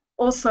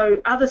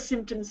also other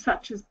symptoms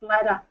such as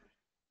bladder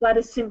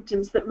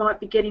symptoms that might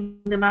be getting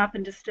them up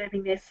and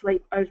disturbing their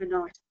sleep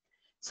overnight.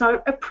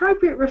 So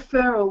appropriate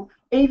referral,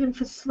 even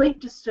for sleep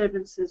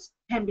disturbances,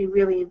 can be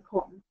really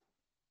important.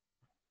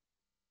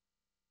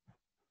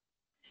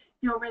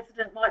 Your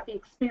resident might be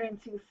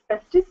experiencing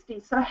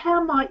spasticity, so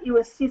how might you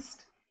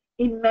assist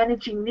in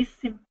managing this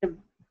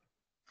symptom?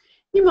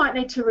 You might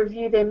need to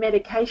review their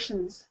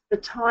medications, the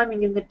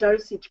timing and the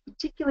dosage,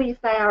 particularly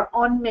if they are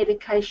on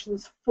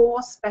medications for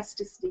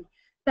spasticity.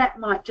 That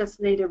might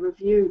just need a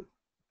review.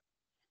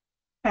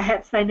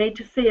 Perhaps they need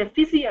to see a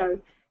physio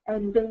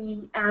and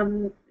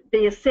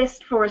be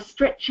assessed for a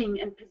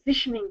stretching and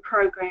positioning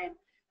program,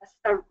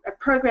 a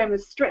program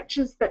of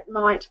stretches that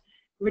might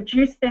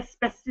reduce their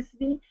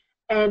spasticity,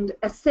 and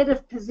a set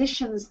of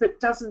positions that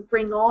doesn't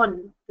bring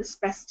on the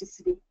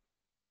spasticity.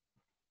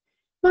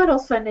 Might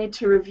also need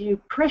to review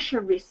pressure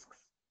risks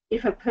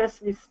if a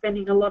person is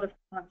spending a lot of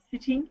time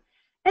sitting.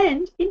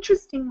 And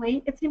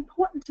interestingly, it's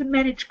important to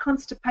manage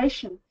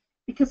constipation,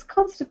 because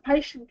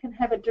constipation can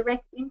have a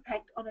direct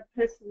impact on a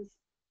person's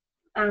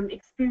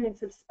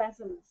experience of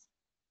spasms.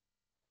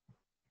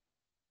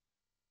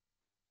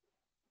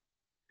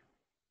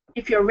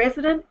 If your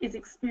resident is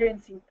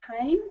experiencing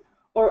pain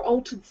or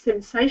altered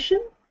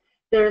sensation,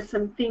 there are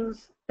some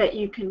things that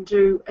you can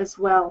do as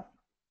well.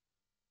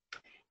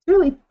 It's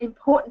really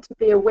important to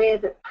be aware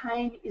that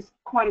pain is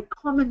quite a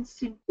common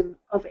symptom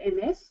of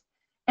MS,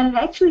 and it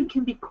actually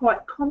can be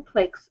quite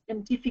complex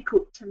and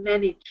difficult to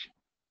manage.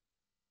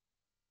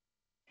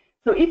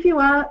 So if you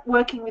are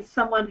working with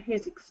someone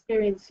who's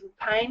experiencing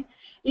pain,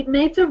 it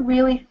needs a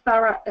really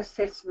thorough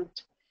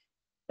assessment.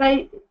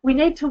 We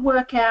need to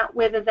work out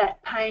whether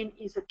that pain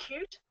is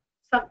acute,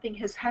 something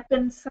has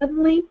happened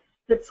suddenly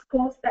that's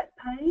caused that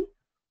pain,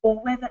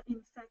 or whether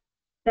in fact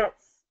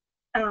that's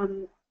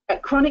a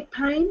chronic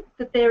pain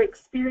that they're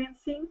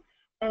experiencing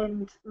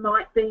and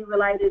might be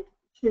related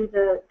to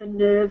the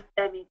nerve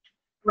damage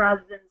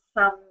rather than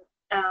some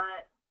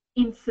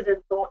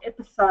incident or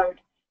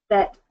episode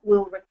that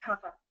will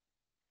recover.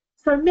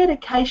 So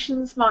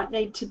medications might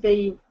need to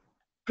be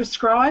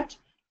prescribed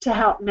to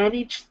help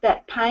manage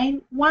that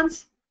pain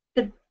once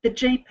the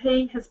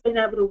GP has been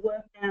able to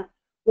work out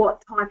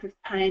what type of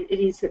pain it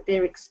is that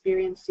they're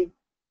experiencing.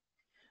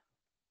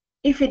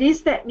 If it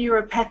is that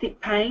neuropathic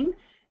pain,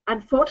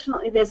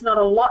 unfortunately there's not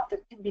a lot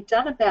that can be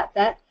done about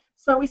that,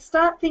 so we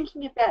start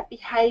thinking about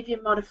behaviour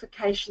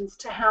modifications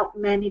to help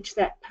manage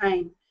that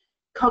pain,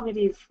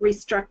 cognitive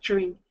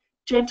restructuring,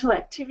 gentle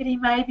activity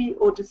maybe,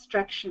 or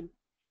distraction.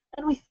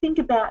 And we think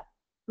about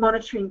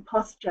monitoring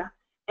posture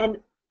and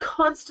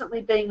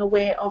constantly being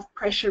aware of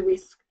pressure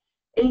risk.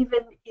 Even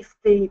if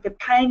the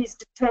pain is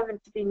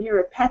determined to be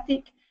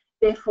neuropathic,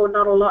 therefore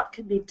not a lot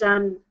can be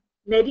done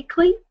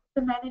medically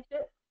to manage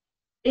it,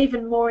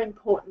 even more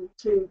important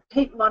to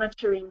keep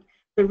monitoring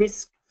the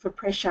risk for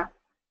pressure.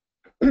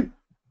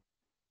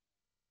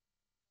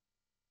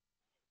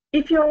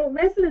 If your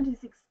resident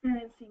is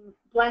experiencing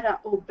bladder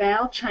or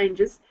bowel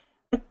changes,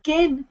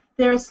 again,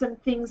 there are some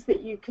things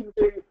that you can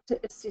do to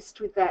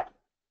assist with that.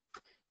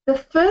 The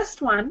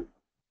first one,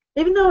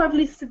 even though I've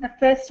listed the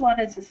first one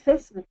as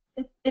assessment,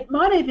 it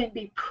might even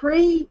be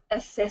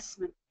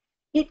pre-assessment.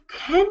 It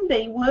can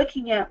be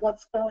working out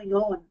what's going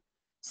on.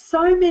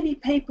 So many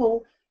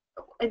people,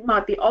 it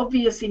might be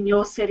obvious in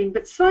your setting,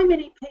 but so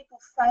many people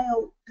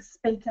fail to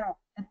speak up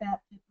about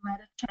their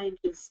bladder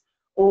changes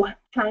or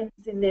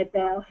changes in their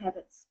bowel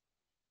habits.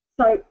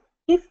 So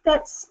if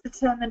that's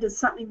determined as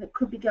something that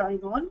could be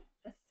going on,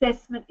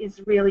 assessment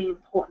is really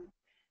important.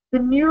 The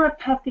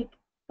neuropathic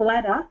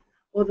bladder,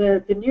 or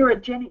the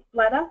neurogenic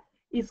bladder,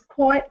 is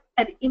quite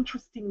an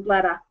interesting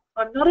bladder.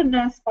 I'm not a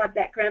nurse by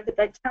background, but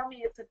they tell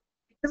me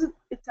because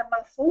it's a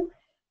muscle,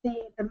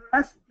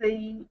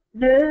 the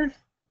nerve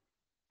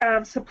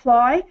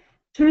supply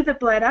to the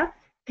bladder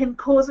can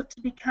cause it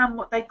to become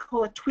what they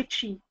call a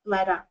twitchy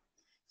bladder.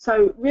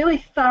 So really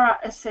thorough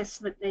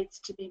assessment needs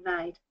to be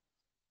made.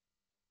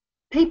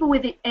 People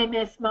with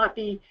MS might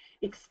be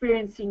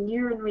experiencing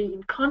urinary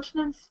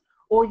incontinence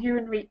or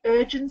urinary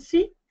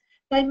urgency.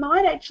 They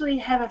might actually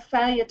have a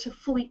failure to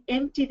fully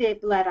empty their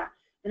bladder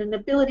and an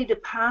ability to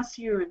pass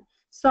urine.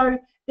 So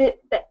we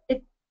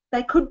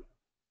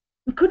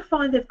could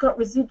find they've got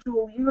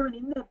residual urine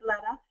in their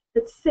bladder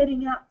that's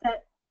setting up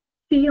that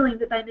feeling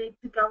that they need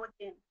to go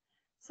again.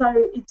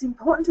 So it's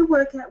important to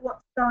work out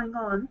what's going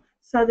on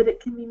so that it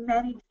can be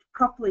managed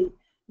properly,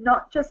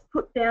 not just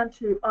put down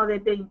to, oh, they're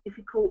being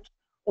difficult,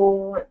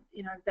 or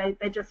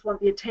they just want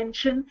the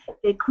attention.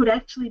 There could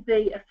actually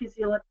be a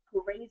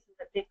physiological reason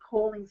that they're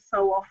calling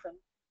so often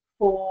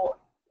for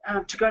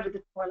to go to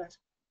the toilet.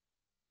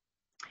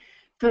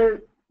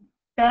 For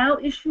bowel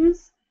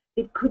issues,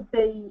 it could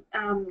be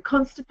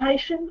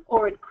constipation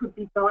or it could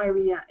be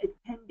diarrhea. It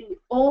can be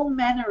all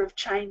manner of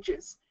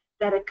changes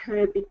that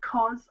occur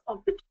because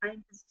of the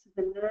changes to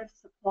the nerve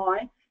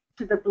supply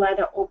to the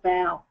bladder or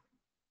bowel.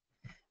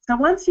 So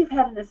once you've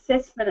had an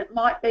assessment, it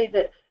might be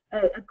that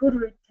a good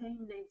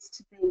routine needs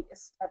to be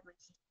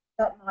established.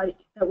 That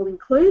will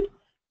include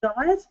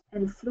diet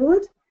and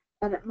fluid,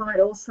 and it might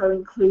also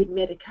include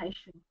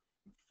medication.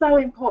 It's so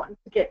important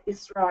to get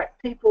this right.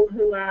 People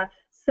who are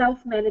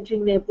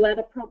self-managing their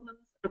bladder problems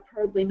are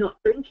probably not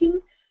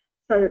drinking,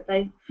 so that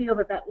they feel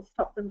that that will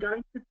stop them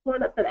going to the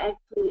toilet, but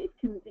actually it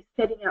can be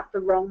setting up the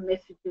wrong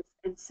messages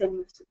and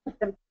sending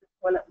them to the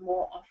toilet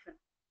more often.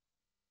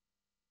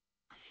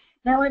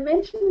 Now, I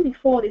mentioned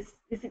before this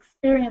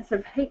experience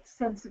of heat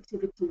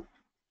sensitivity.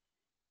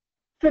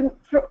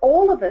 For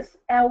all of us,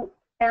 our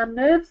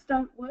nerves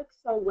don't work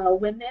so well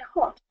when they're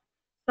hot.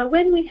 So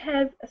when we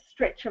have a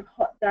stretch of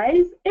hot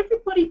days,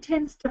 everybody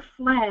tends to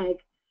flag,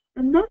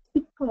 and that's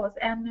because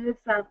our nerves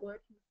aren't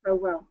working so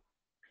well.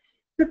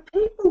 For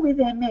people with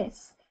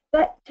MS,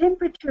 that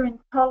temperature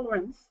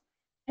intolerance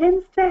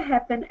tends to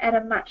happen at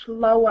a much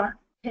lower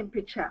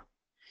temperature.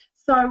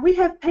 So we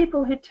have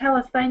people who tell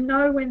us they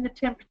know when the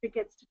temperature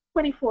gets to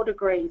 24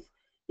 degrees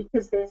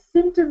because their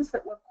symptoms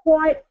that were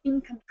quite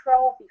in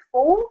control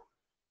before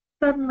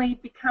suddenly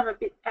become a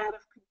bit out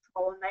of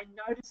control, and they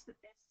notice that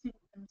their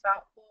symptoms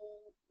are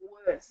all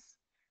worse.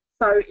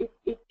 So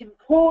it can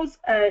cause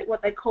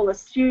what they call a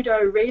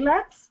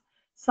pseudo-relapse,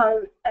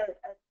 so a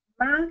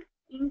marked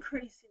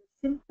increase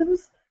in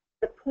symptoms to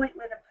the point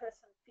where the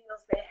person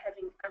feels they're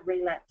having a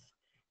relapse.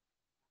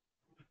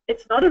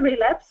 It's not a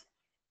relapse.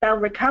 They'll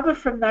recover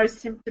from those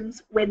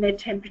symptoms when their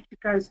temperature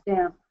goes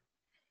down.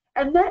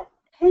 And that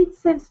heat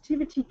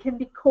sensitivity can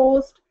be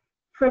caused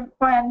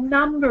by a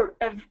number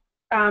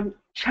of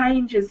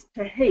changes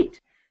to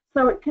heat.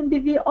 So it can be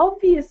the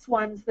obvious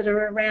ones that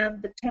are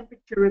around the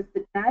temperature of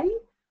the day,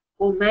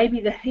 or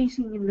maybe the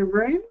heating in the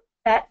room,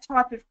 that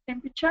type of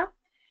temperature.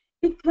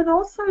 It can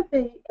also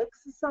be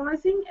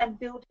exercising and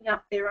building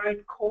up their own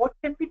core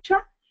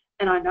temperature.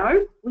 And I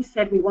know we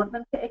said we want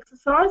them to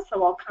exercise,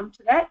 so I'll come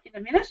to that in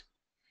a minute.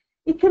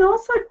 It can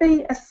also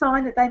be a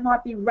sign that they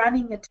might be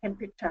running a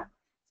temperature.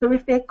 So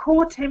if their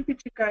core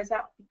temperature goes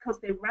up because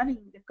they're running,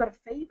 they've got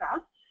a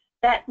fever,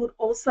 that would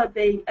also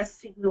be a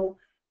signal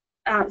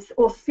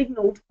or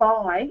signalled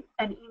by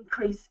an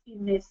increase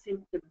in their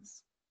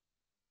symptoms.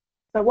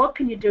 So what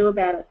can you do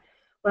about it?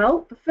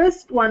 Well, the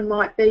first one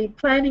might be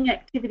planning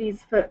activities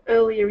for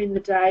earlier in the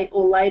day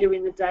or later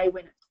in the day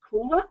when it's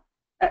cooler.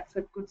 That's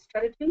a good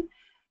strategy.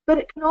 But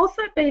it can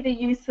also be the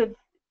use of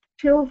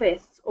chill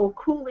vests or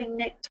cooling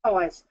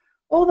neckties,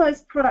 all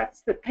those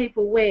products that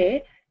people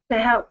wear to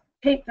help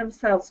keep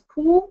themselves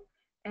cool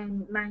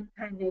and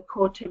maintain their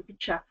core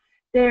temperature.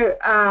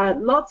 There are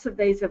lots of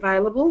these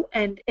available,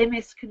 and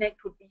MS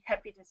Connect would be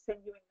happy to send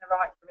you in the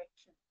right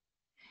direction.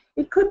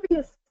 It could be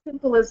as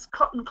simple as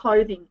cotton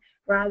clothing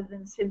rather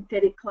than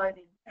synthetic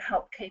clothing to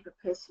help keep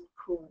a person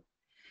cool.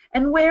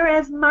 And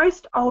whereas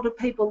most older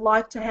people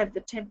like to have the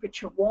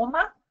temperature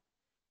warmer,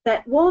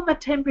 that warmer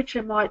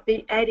temperature might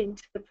be adding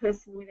to the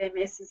person with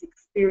MS's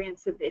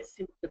experience of their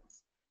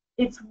symptoms.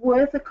 It's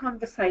worth a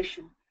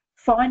conversation,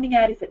 finding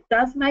out if it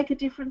does make a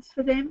difference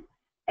for them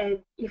and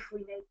if we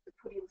need to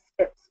put in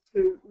steps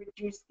to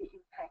reduce the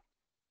impact.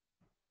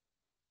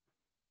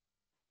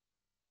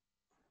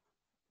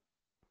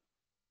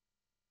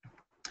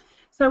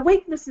 So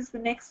weakness is the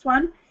next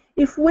one.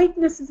 If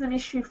weakness is an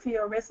issue for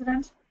your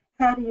resident,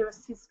 how do you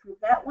assist with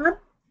that one?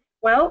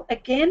 Well,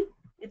 again,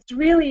 it's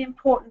really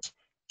important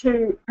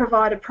to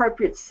provide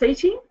appropriate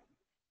seating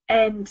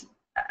and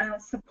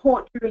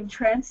support during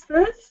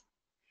transfers.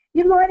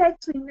 You might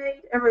actually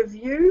need a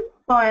review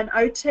by an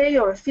OT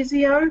or a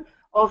physio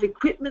of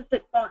equipment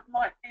that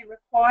might be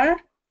required.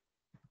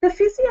 The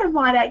physio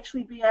might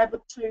actually be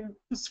able to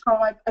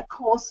prescribe a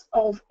course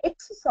of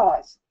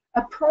exercise,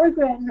 a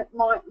program that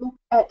might look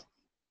at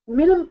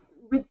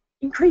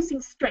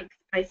increasing strength,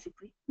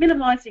 basically,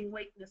 minimising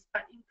weakness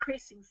but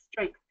increasing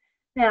strength.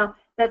 Now,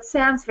 that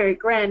sounds very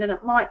grand and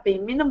it might be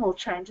minimal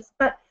changes,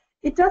 but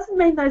it doesn't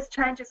mean those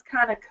changes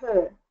can't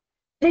occur.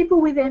 People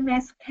with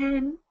MS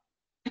can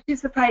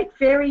participate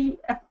very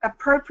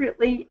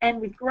appropriately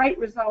and with great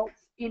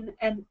results in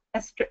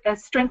a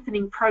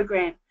strengthening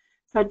program.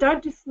 So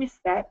don't dismiss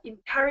that.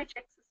 Encourage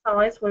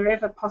exercise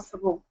wherever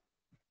possible.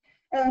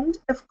 And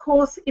of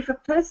course, if a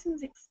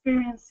person's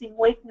experiencing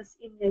weakness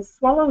in their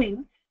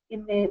swallowing,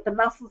 in the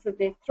muscles of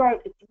their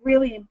throat, it's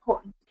really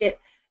important to get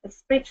a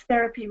speech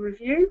therapy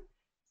review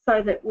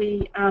so that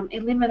we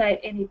eliminate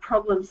any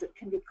problems that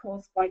can be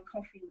caused by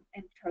coughing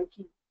and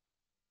choking.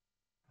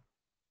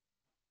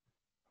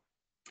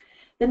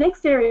 The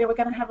next area we're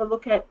going to have a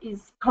look at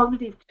is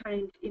cognitive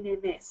change in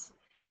MS.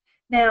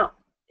 Now,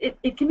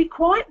 it can be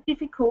quite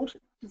difficult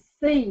to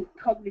see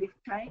cognitive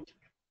change,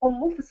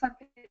 or for some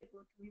people it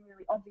can be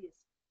really obvious.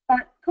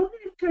 But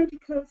cognitive change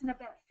occurs in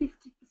about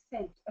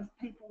 50% of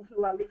people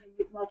who are living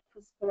with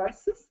multiple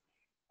sclerosis.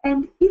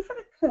 And if it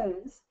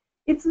occurs,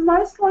 it's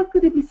most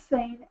likely to be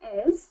seen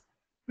as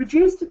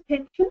reduced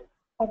attention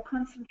or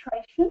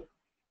concentration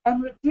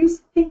and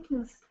reduced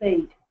thinking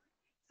speed.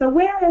 So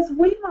whereas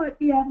we might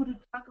be able to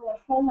juggle a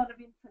whole lot of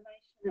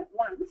information at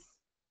once,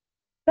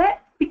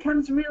 that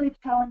becomes really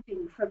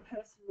challenging for a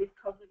person with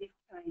cognitive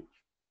change.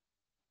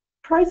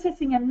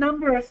 Processing a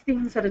number of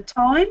things at a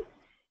time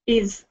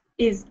is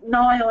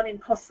nigh on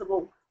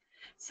impossible.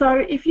 So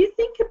if you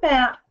think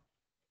about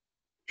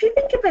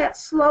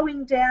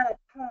slowing down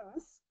a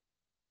task,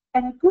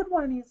 and a good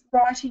one is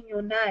writing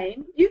your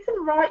name, you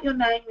can write your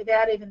name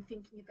without even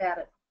thinking about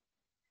it.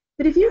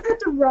 But if you had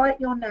to write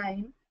your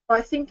name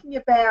by thinking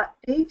about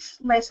each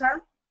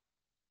letter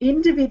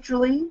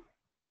individually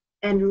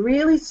and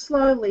really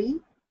slowly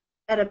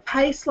at a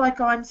pace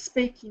like I'm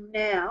speaking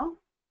now,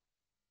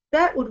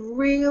 that would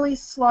really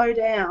slow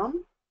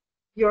down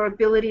your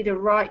ability to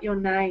write your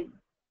name.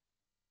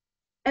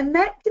 And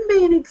that can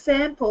be an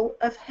example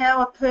of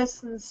how a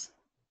person's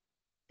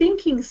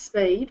thinking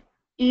speed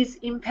is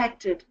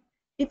impacted.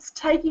 It's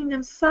taking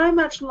them so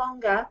much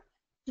longer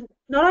to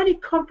not only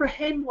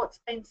comprehend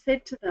what's been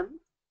said to them,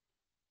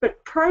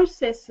 but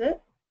process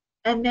it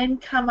and then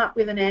come up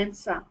with an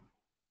answer.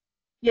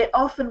 Yet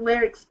often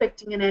we're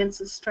expecting an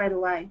answer straight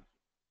away.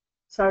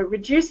 So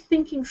reduced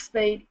thinking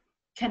speed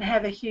can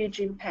have a huge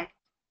impact.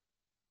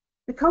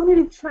 The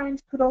cognitive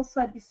change could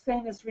also be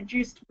seen as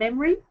reduced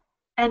memory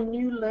and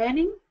new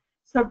learning.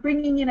 So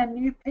bringing in a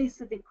new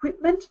piece of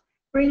equipment,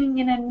 bringing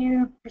in a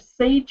new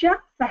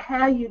procedure for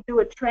how you do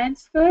a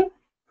transfer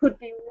could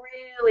be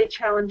really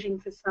challenging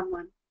for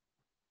someone.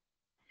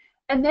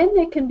 And then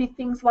there can be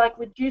things like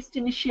reduced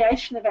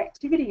initiation of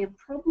activity and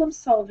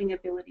problem-solving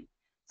ability.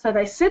 So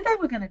they said they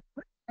were going to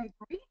do it, they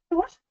agreed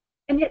to it,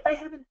 and yet they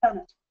haven't done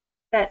it.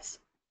 That's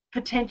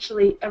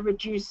potentially a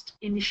reduced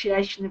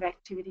initiation of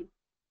activity.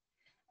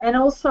 And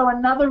also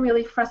another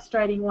really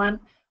frustrating one,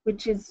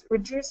 which is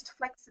reduced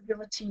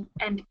flexibility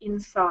and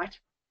insight.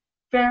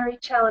 Very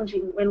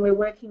challenging when we're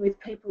working with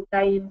people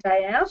day in,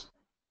 day out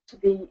to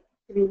be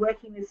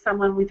working with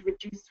someone with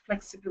reduced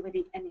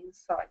flexibility and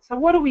insight. So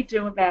what do we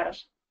do about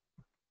it?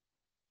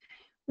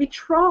 We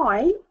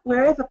try,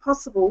 wherever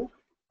possible,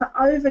 to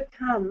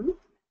overcome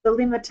the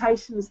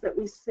limitations that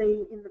we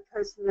see in the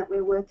person that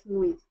we're working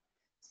with.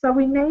 So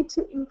we need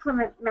to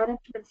implement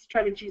management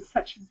strategies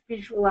such as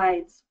visual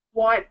aids,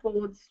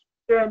 whiteboards,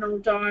 journal,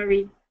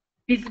 diary,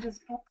 visitors'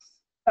 books,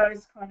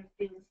 those kind of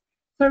things.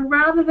 So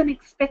rather than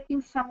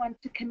expecting someone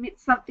to commit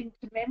something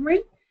to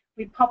memory,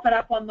 we pop it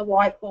up on the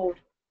whiteboard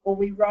or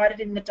we write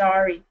it in the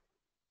diary.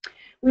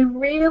 We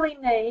really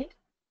need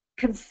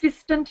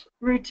consistent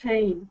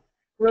routine,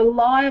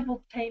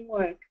 reliable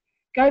teamwork.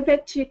 Go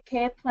back to your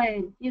care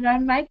plan. You know,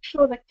 make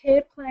sure the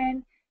care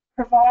plan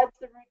provides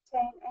the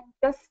routine and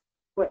just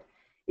do it.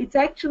 It's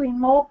actually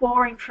more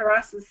boring for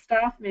us as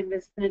staff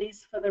members than it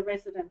is for the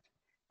resident.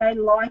 They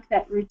like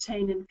that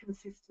routine and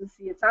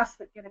consistency. It's us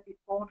that get a bit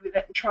bored with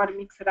it and try to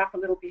mix it up a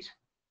little bit.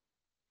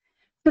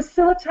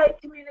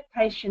 Facilitate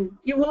communication.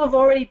 You will have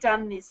already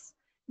done this.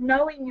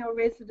 Knowing your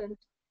resident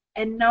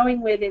and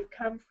knowing where they've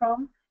come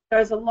from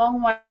goes a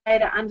long way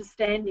to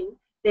understanding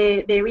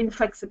their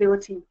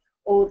inflexibility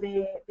or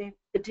the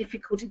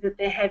difficulty that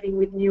they're having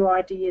with new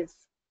ideas.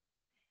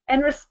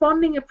 And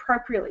responding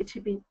appropriately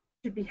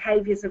to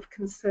behaviours of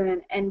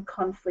concern and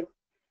conflict.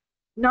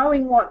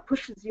 Knowing what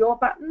pushes your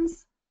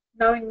buttons,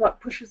 knowing what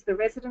pushes the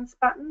residents'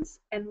 buttons,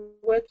 and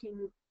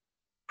working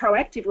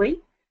proactively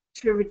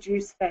to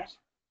reduce that.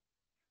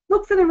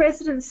 Look for the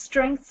residents'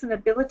 strengths and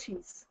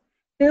abilities.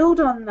 Build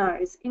on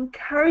those.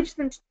 Encourage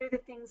them to do the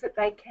things that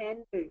they can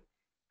do.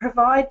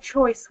 Provide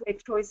choice where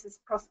choice is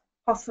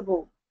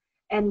possible,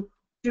 and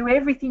do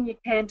everything you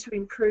can to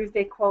improve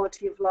their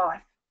quality of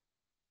life.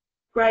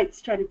 Great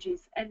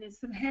strategies. And there's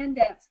some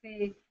handouts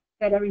there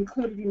that are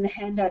included in the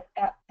handout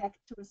pack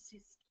to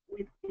assist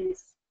with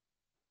this.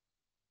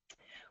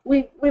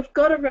 We've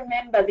got to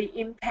remember the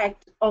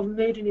impact of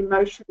mood and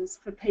emotions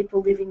for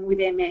people living with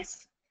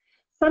MS.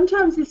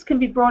 Sometimes this can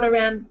be brought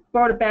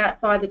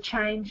about by the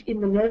change in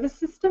the nervous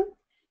system,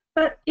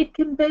 but it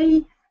can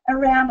be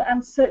around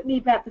uncertainty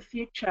about the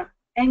future,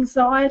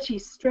 anxiety,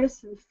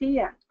 stress and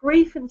fear,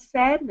 grief and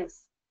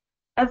sadness,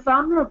 a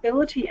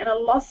vulnerability and a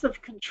loss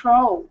of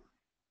control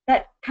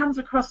that comes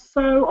across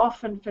so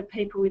often for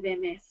people with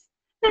MS.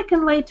 That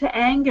can lead to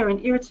anger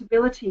and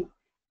irritability,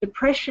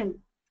 depression.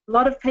 A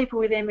lot of people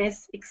with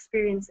MS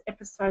experience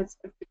episodes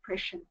of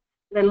depression,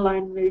 let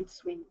alone mood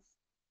swings.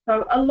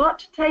 So a lot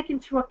to take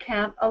into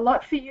account, a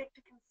lot for you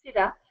to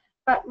consider,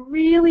 but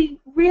really,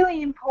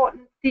 really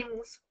important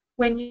things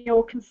when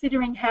you're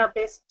considering how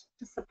best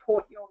to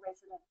support your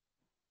resident.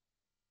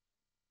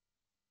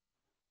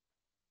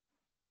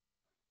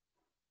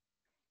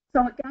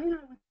 So again,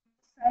 I would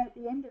say at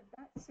the end of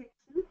that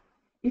section,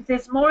 if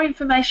there's more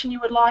information you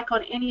would like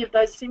on any of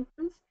those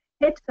symptoms,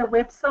 head to the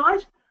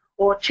website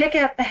or check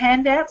out the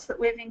handouts that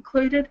we've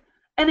included,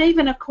 and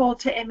even a call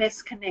to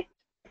MS Connect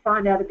to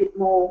find out a bit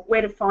more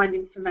where to find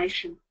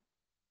information.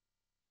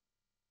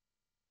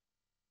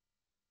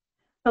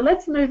 So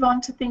let's move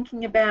on to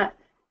thinking about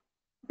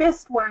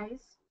best ways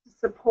to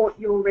support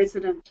your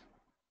resident.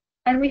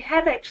 And we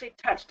have actually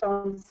touched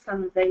on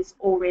some of these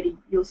already,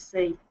 you'll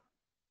see.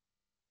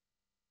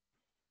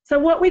 So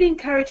what we'd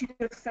encourage you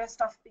to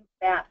first off think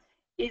about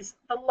is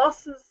the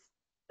losses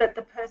that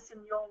the person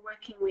you're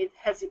working with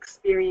has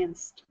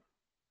experienced.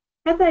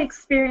 Have they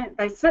experienced,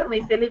 certainly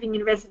if they're living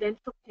in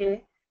residential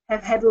care,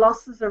 have had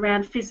losses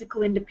around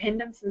physical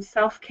independence and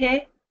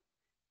self-care.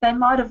 They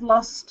might have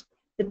lost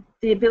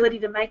the ability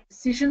to make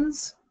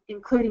decisions,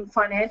 including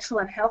financial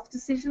and health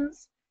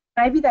decisions.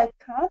 Maybe they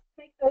can't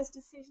make those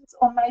decisions,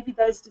 or maybe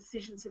those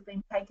decisions have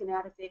been taken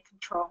out of their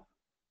control.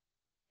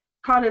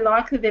 Highly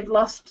likely they've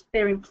lost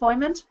their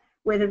employment,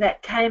 whether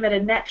that came at a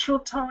natural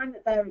time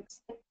that they were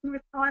expecting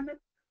retirement,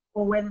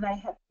 or whether they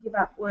had to give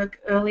up work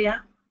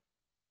earlier.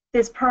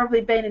 There's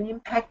probably been an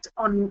impact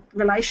on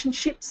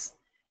relationships,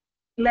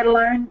 let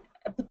alone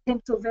a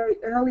potential very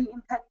early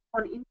impact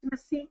on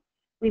intimacy.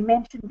 We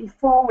mentioned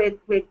before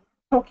we're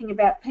talking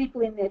about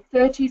people in their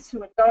 30s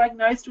who are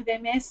diagnosed with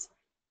MS,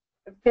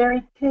 a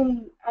very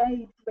key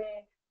age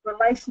where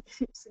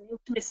relationships and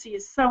intimacy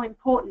is so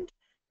important.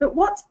 But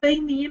what's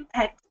been the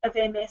impact of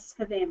MS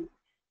for them?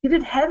 Did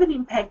it have an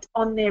impact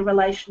on their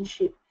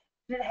relationship?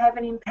 Did it have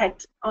an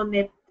impact on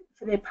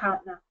for their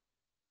partner?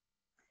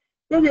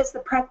 Then there's the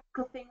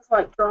practical things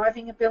like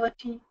driving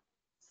ability,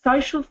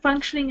 social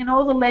functioning, and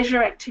all the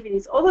leisure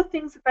activities, all the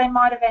things that they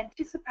might have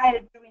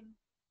anticipated doing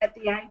at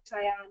the age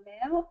they are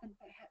now, and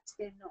perhaps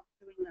they're not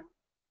doing them.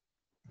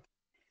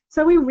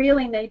 So we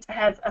really need to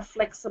have a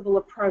flexible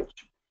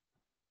approach.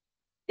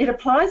 It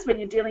applies when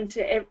you're dealing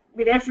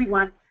with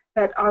everyone,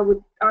 but I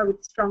would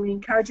strongly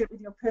encourage it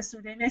with your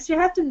person with MS. You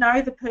have to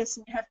know the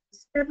person, you have to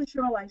establish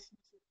a relationship.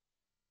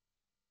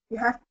 You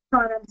have to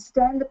try and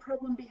understand the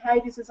problem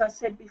behaviours, as I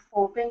said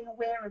before, being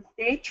aware of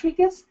their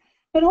triggers,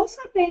 but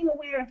also being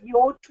aware of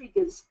your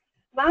triggers.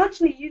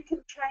 Largely, you can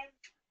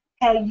change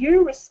how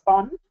you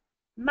respond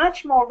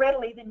much more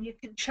readily than you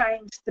can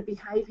change the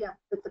behaviour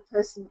that the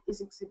person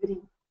is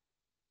exhibiting.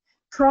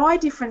 Try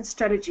different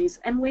strategies,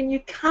 and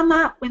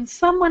when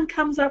someone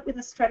comes up with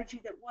a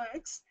strategy that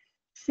works,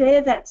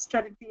 share that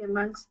strategy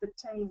amongst the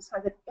team so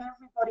that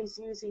everybody's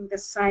using the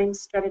same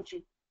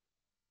strategy.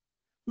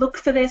 Look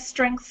for their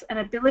strengths and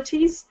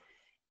abilities.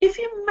 If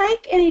you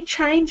make any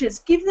changes,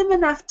 give them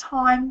enough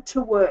time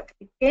to work.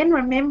 Again,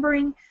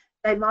 remembering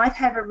they might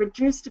have a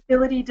reduced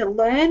ability to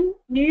learn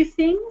new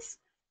things,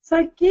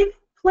 so give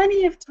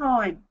plenty of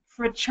time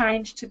for a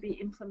change to be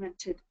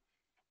implemented,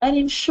 and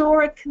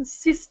ensure a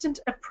consistent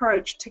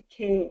approach to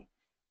care.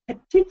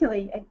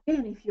 Particularly,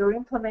 again, if you're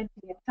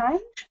implementing a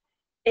change,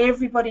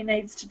 everybody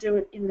needs to do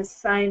it in the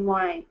same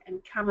way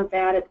and come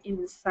about it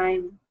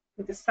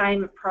with the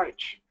same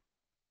approach.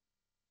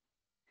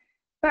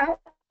 But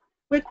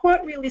we're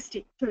quite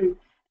realistic too,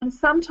 and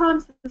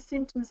sometimes the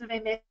symptoms of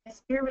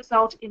MS do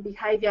result in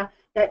behaviour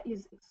that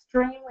is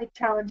extremely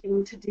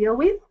challenging to deal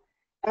with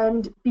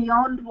and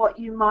beyond what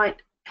you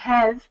might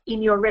have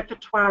in your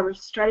repertoire of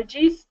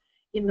strategies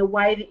in the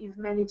way that you've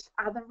managed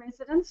other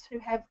residents who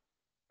have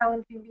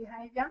challenging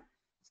behaviour.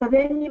 So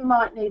then you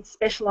might need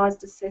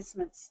specialised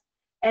assessments.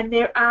 And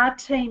there are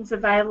teams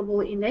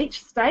available in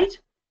each state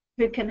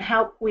who can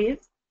help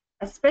with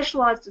a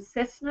specialised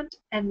assessment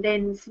and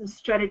then some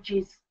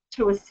strategies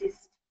to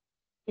assist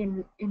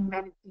in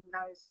managing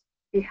those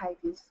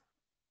behaviours.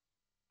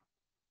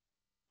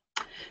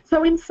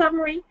 So in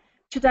summary,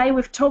 today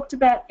we've talked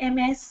about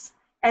MS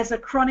as a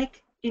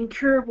chronic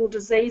incurable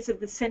disease of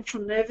the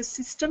central nervous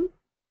system,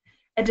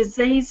 a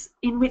disease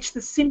in which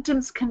the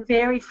symptoms can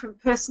vary from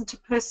person to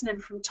person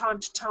and from time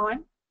to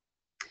time.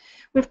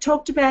 We've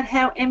talked about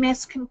how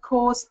MS can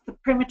cause the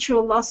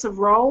premature loss of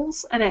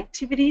roles and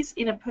activities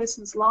in a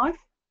person's life.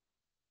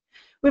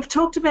 We've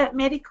talked about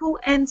medical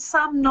and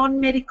some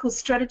non-medical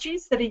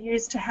strategies that are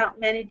used to help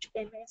manage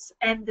MS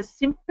and the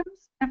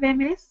symptoms of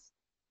MS,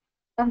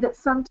 and that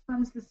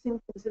sometimes the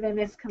symptoms of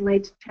MS can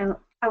lead to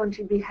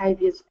challenging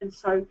behaviours, and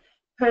so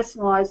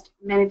personalised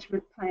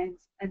management plans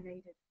are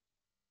needed.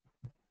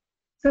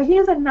 So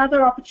here's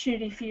another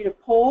opportunity for you to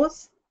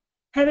pause,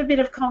 have a bit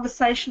of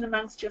conversation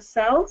amongst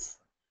yourselves,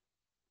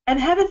 and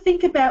have a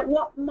think about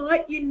what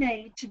might you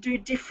need to do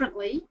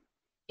differently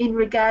in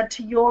regard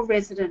to your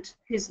resident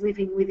who's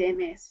living with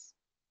MS.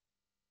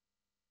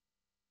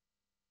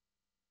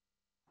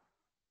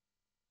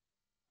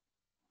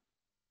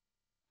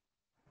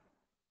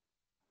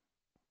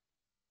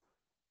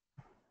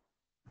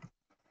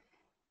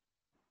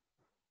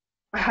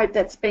 I hope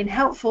that's been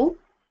helpful.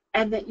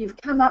 and that you've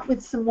come up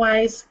with some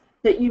ways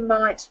that you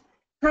might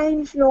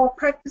change your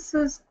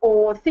practices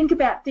or think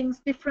about things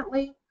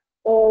differently,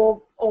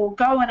 or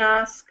go and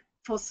ask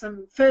for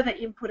some further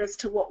input as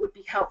to what would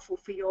be helpful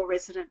for your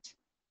resident.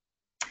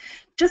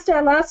 Just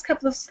our last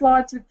couple of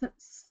slides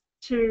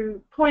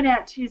to point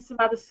out to you some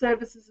other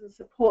services and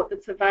support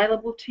that's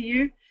available to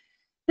you.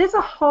 There's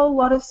a whole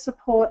lot of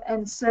support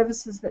and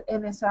services that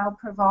MSL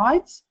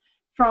provides,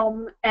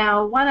 from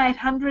our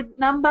 1-800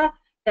 number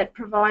that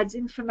provides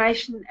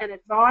information and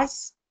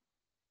advice,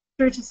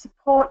 through to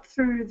support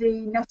through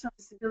the National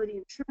Disability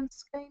Insurance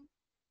Scheme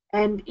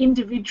and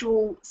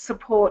individual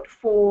support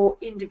for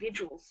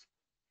individuals.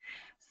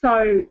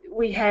 So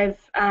we have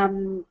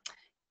MS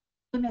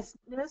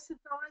nurse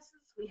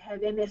advisors, we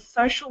have MS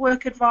social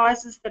work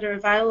advisors that are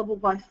available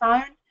by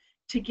phone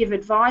to give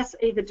advice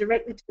either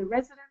directly to the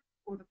resident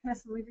or the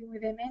person living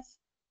with MS,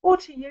 or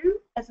to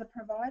you as a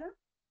provider,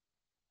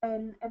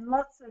 and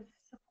lots of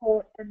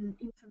support and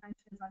information,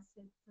 as I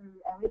said, through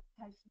our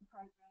education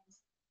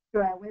programs,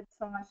 through our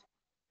website,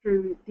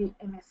 through the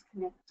MS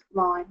Connect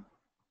line.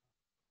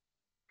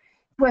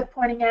 It's worth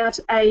pointing out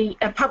a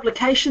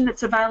publication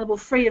that's available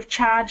free of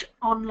charge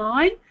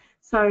online.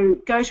 So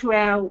go to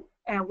our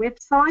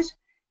website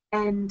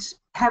and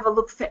have a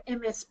look for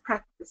MS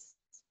Practice.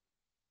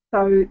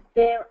 So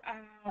there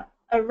are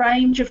a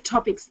range of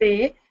topics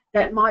there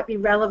that might be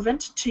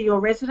relevant to your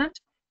resident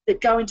that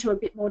go into a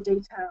bit more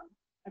detail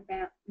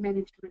about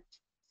management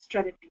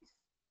strategies.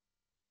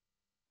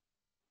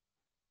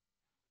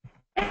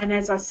 And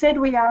as I said,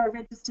 we are a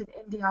registered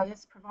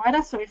NDIS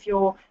provider, so if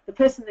the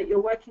person that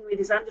you're working with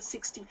is under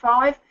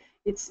 65,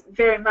 it's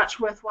very much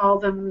worthwhile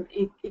them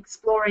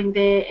exploring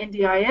their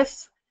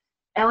NDIS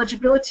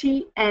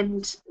eligibility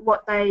and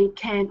what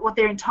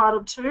they're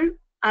entitled to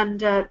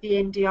under the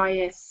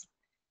NDIS.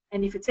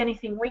 And if it's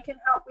anything we can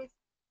help with,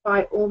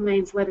 by all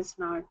means, let us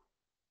know.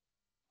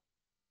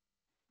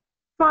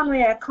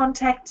 Finally, our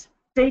contact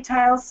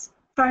details,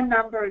 phone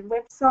number and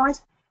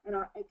website. And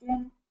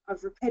again,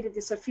 I've repeated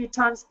this a few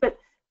times, but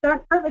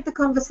don't let the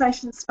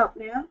conversation stop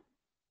now.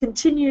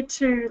 Continue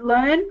to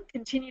learn,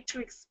 continue to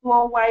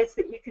explore ways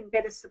that you can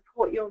better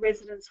support your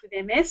residents with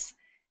MS.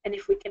 And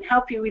if we can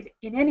help you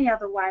in any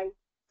other way,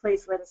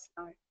 please let us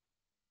know.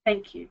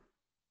 Thank you.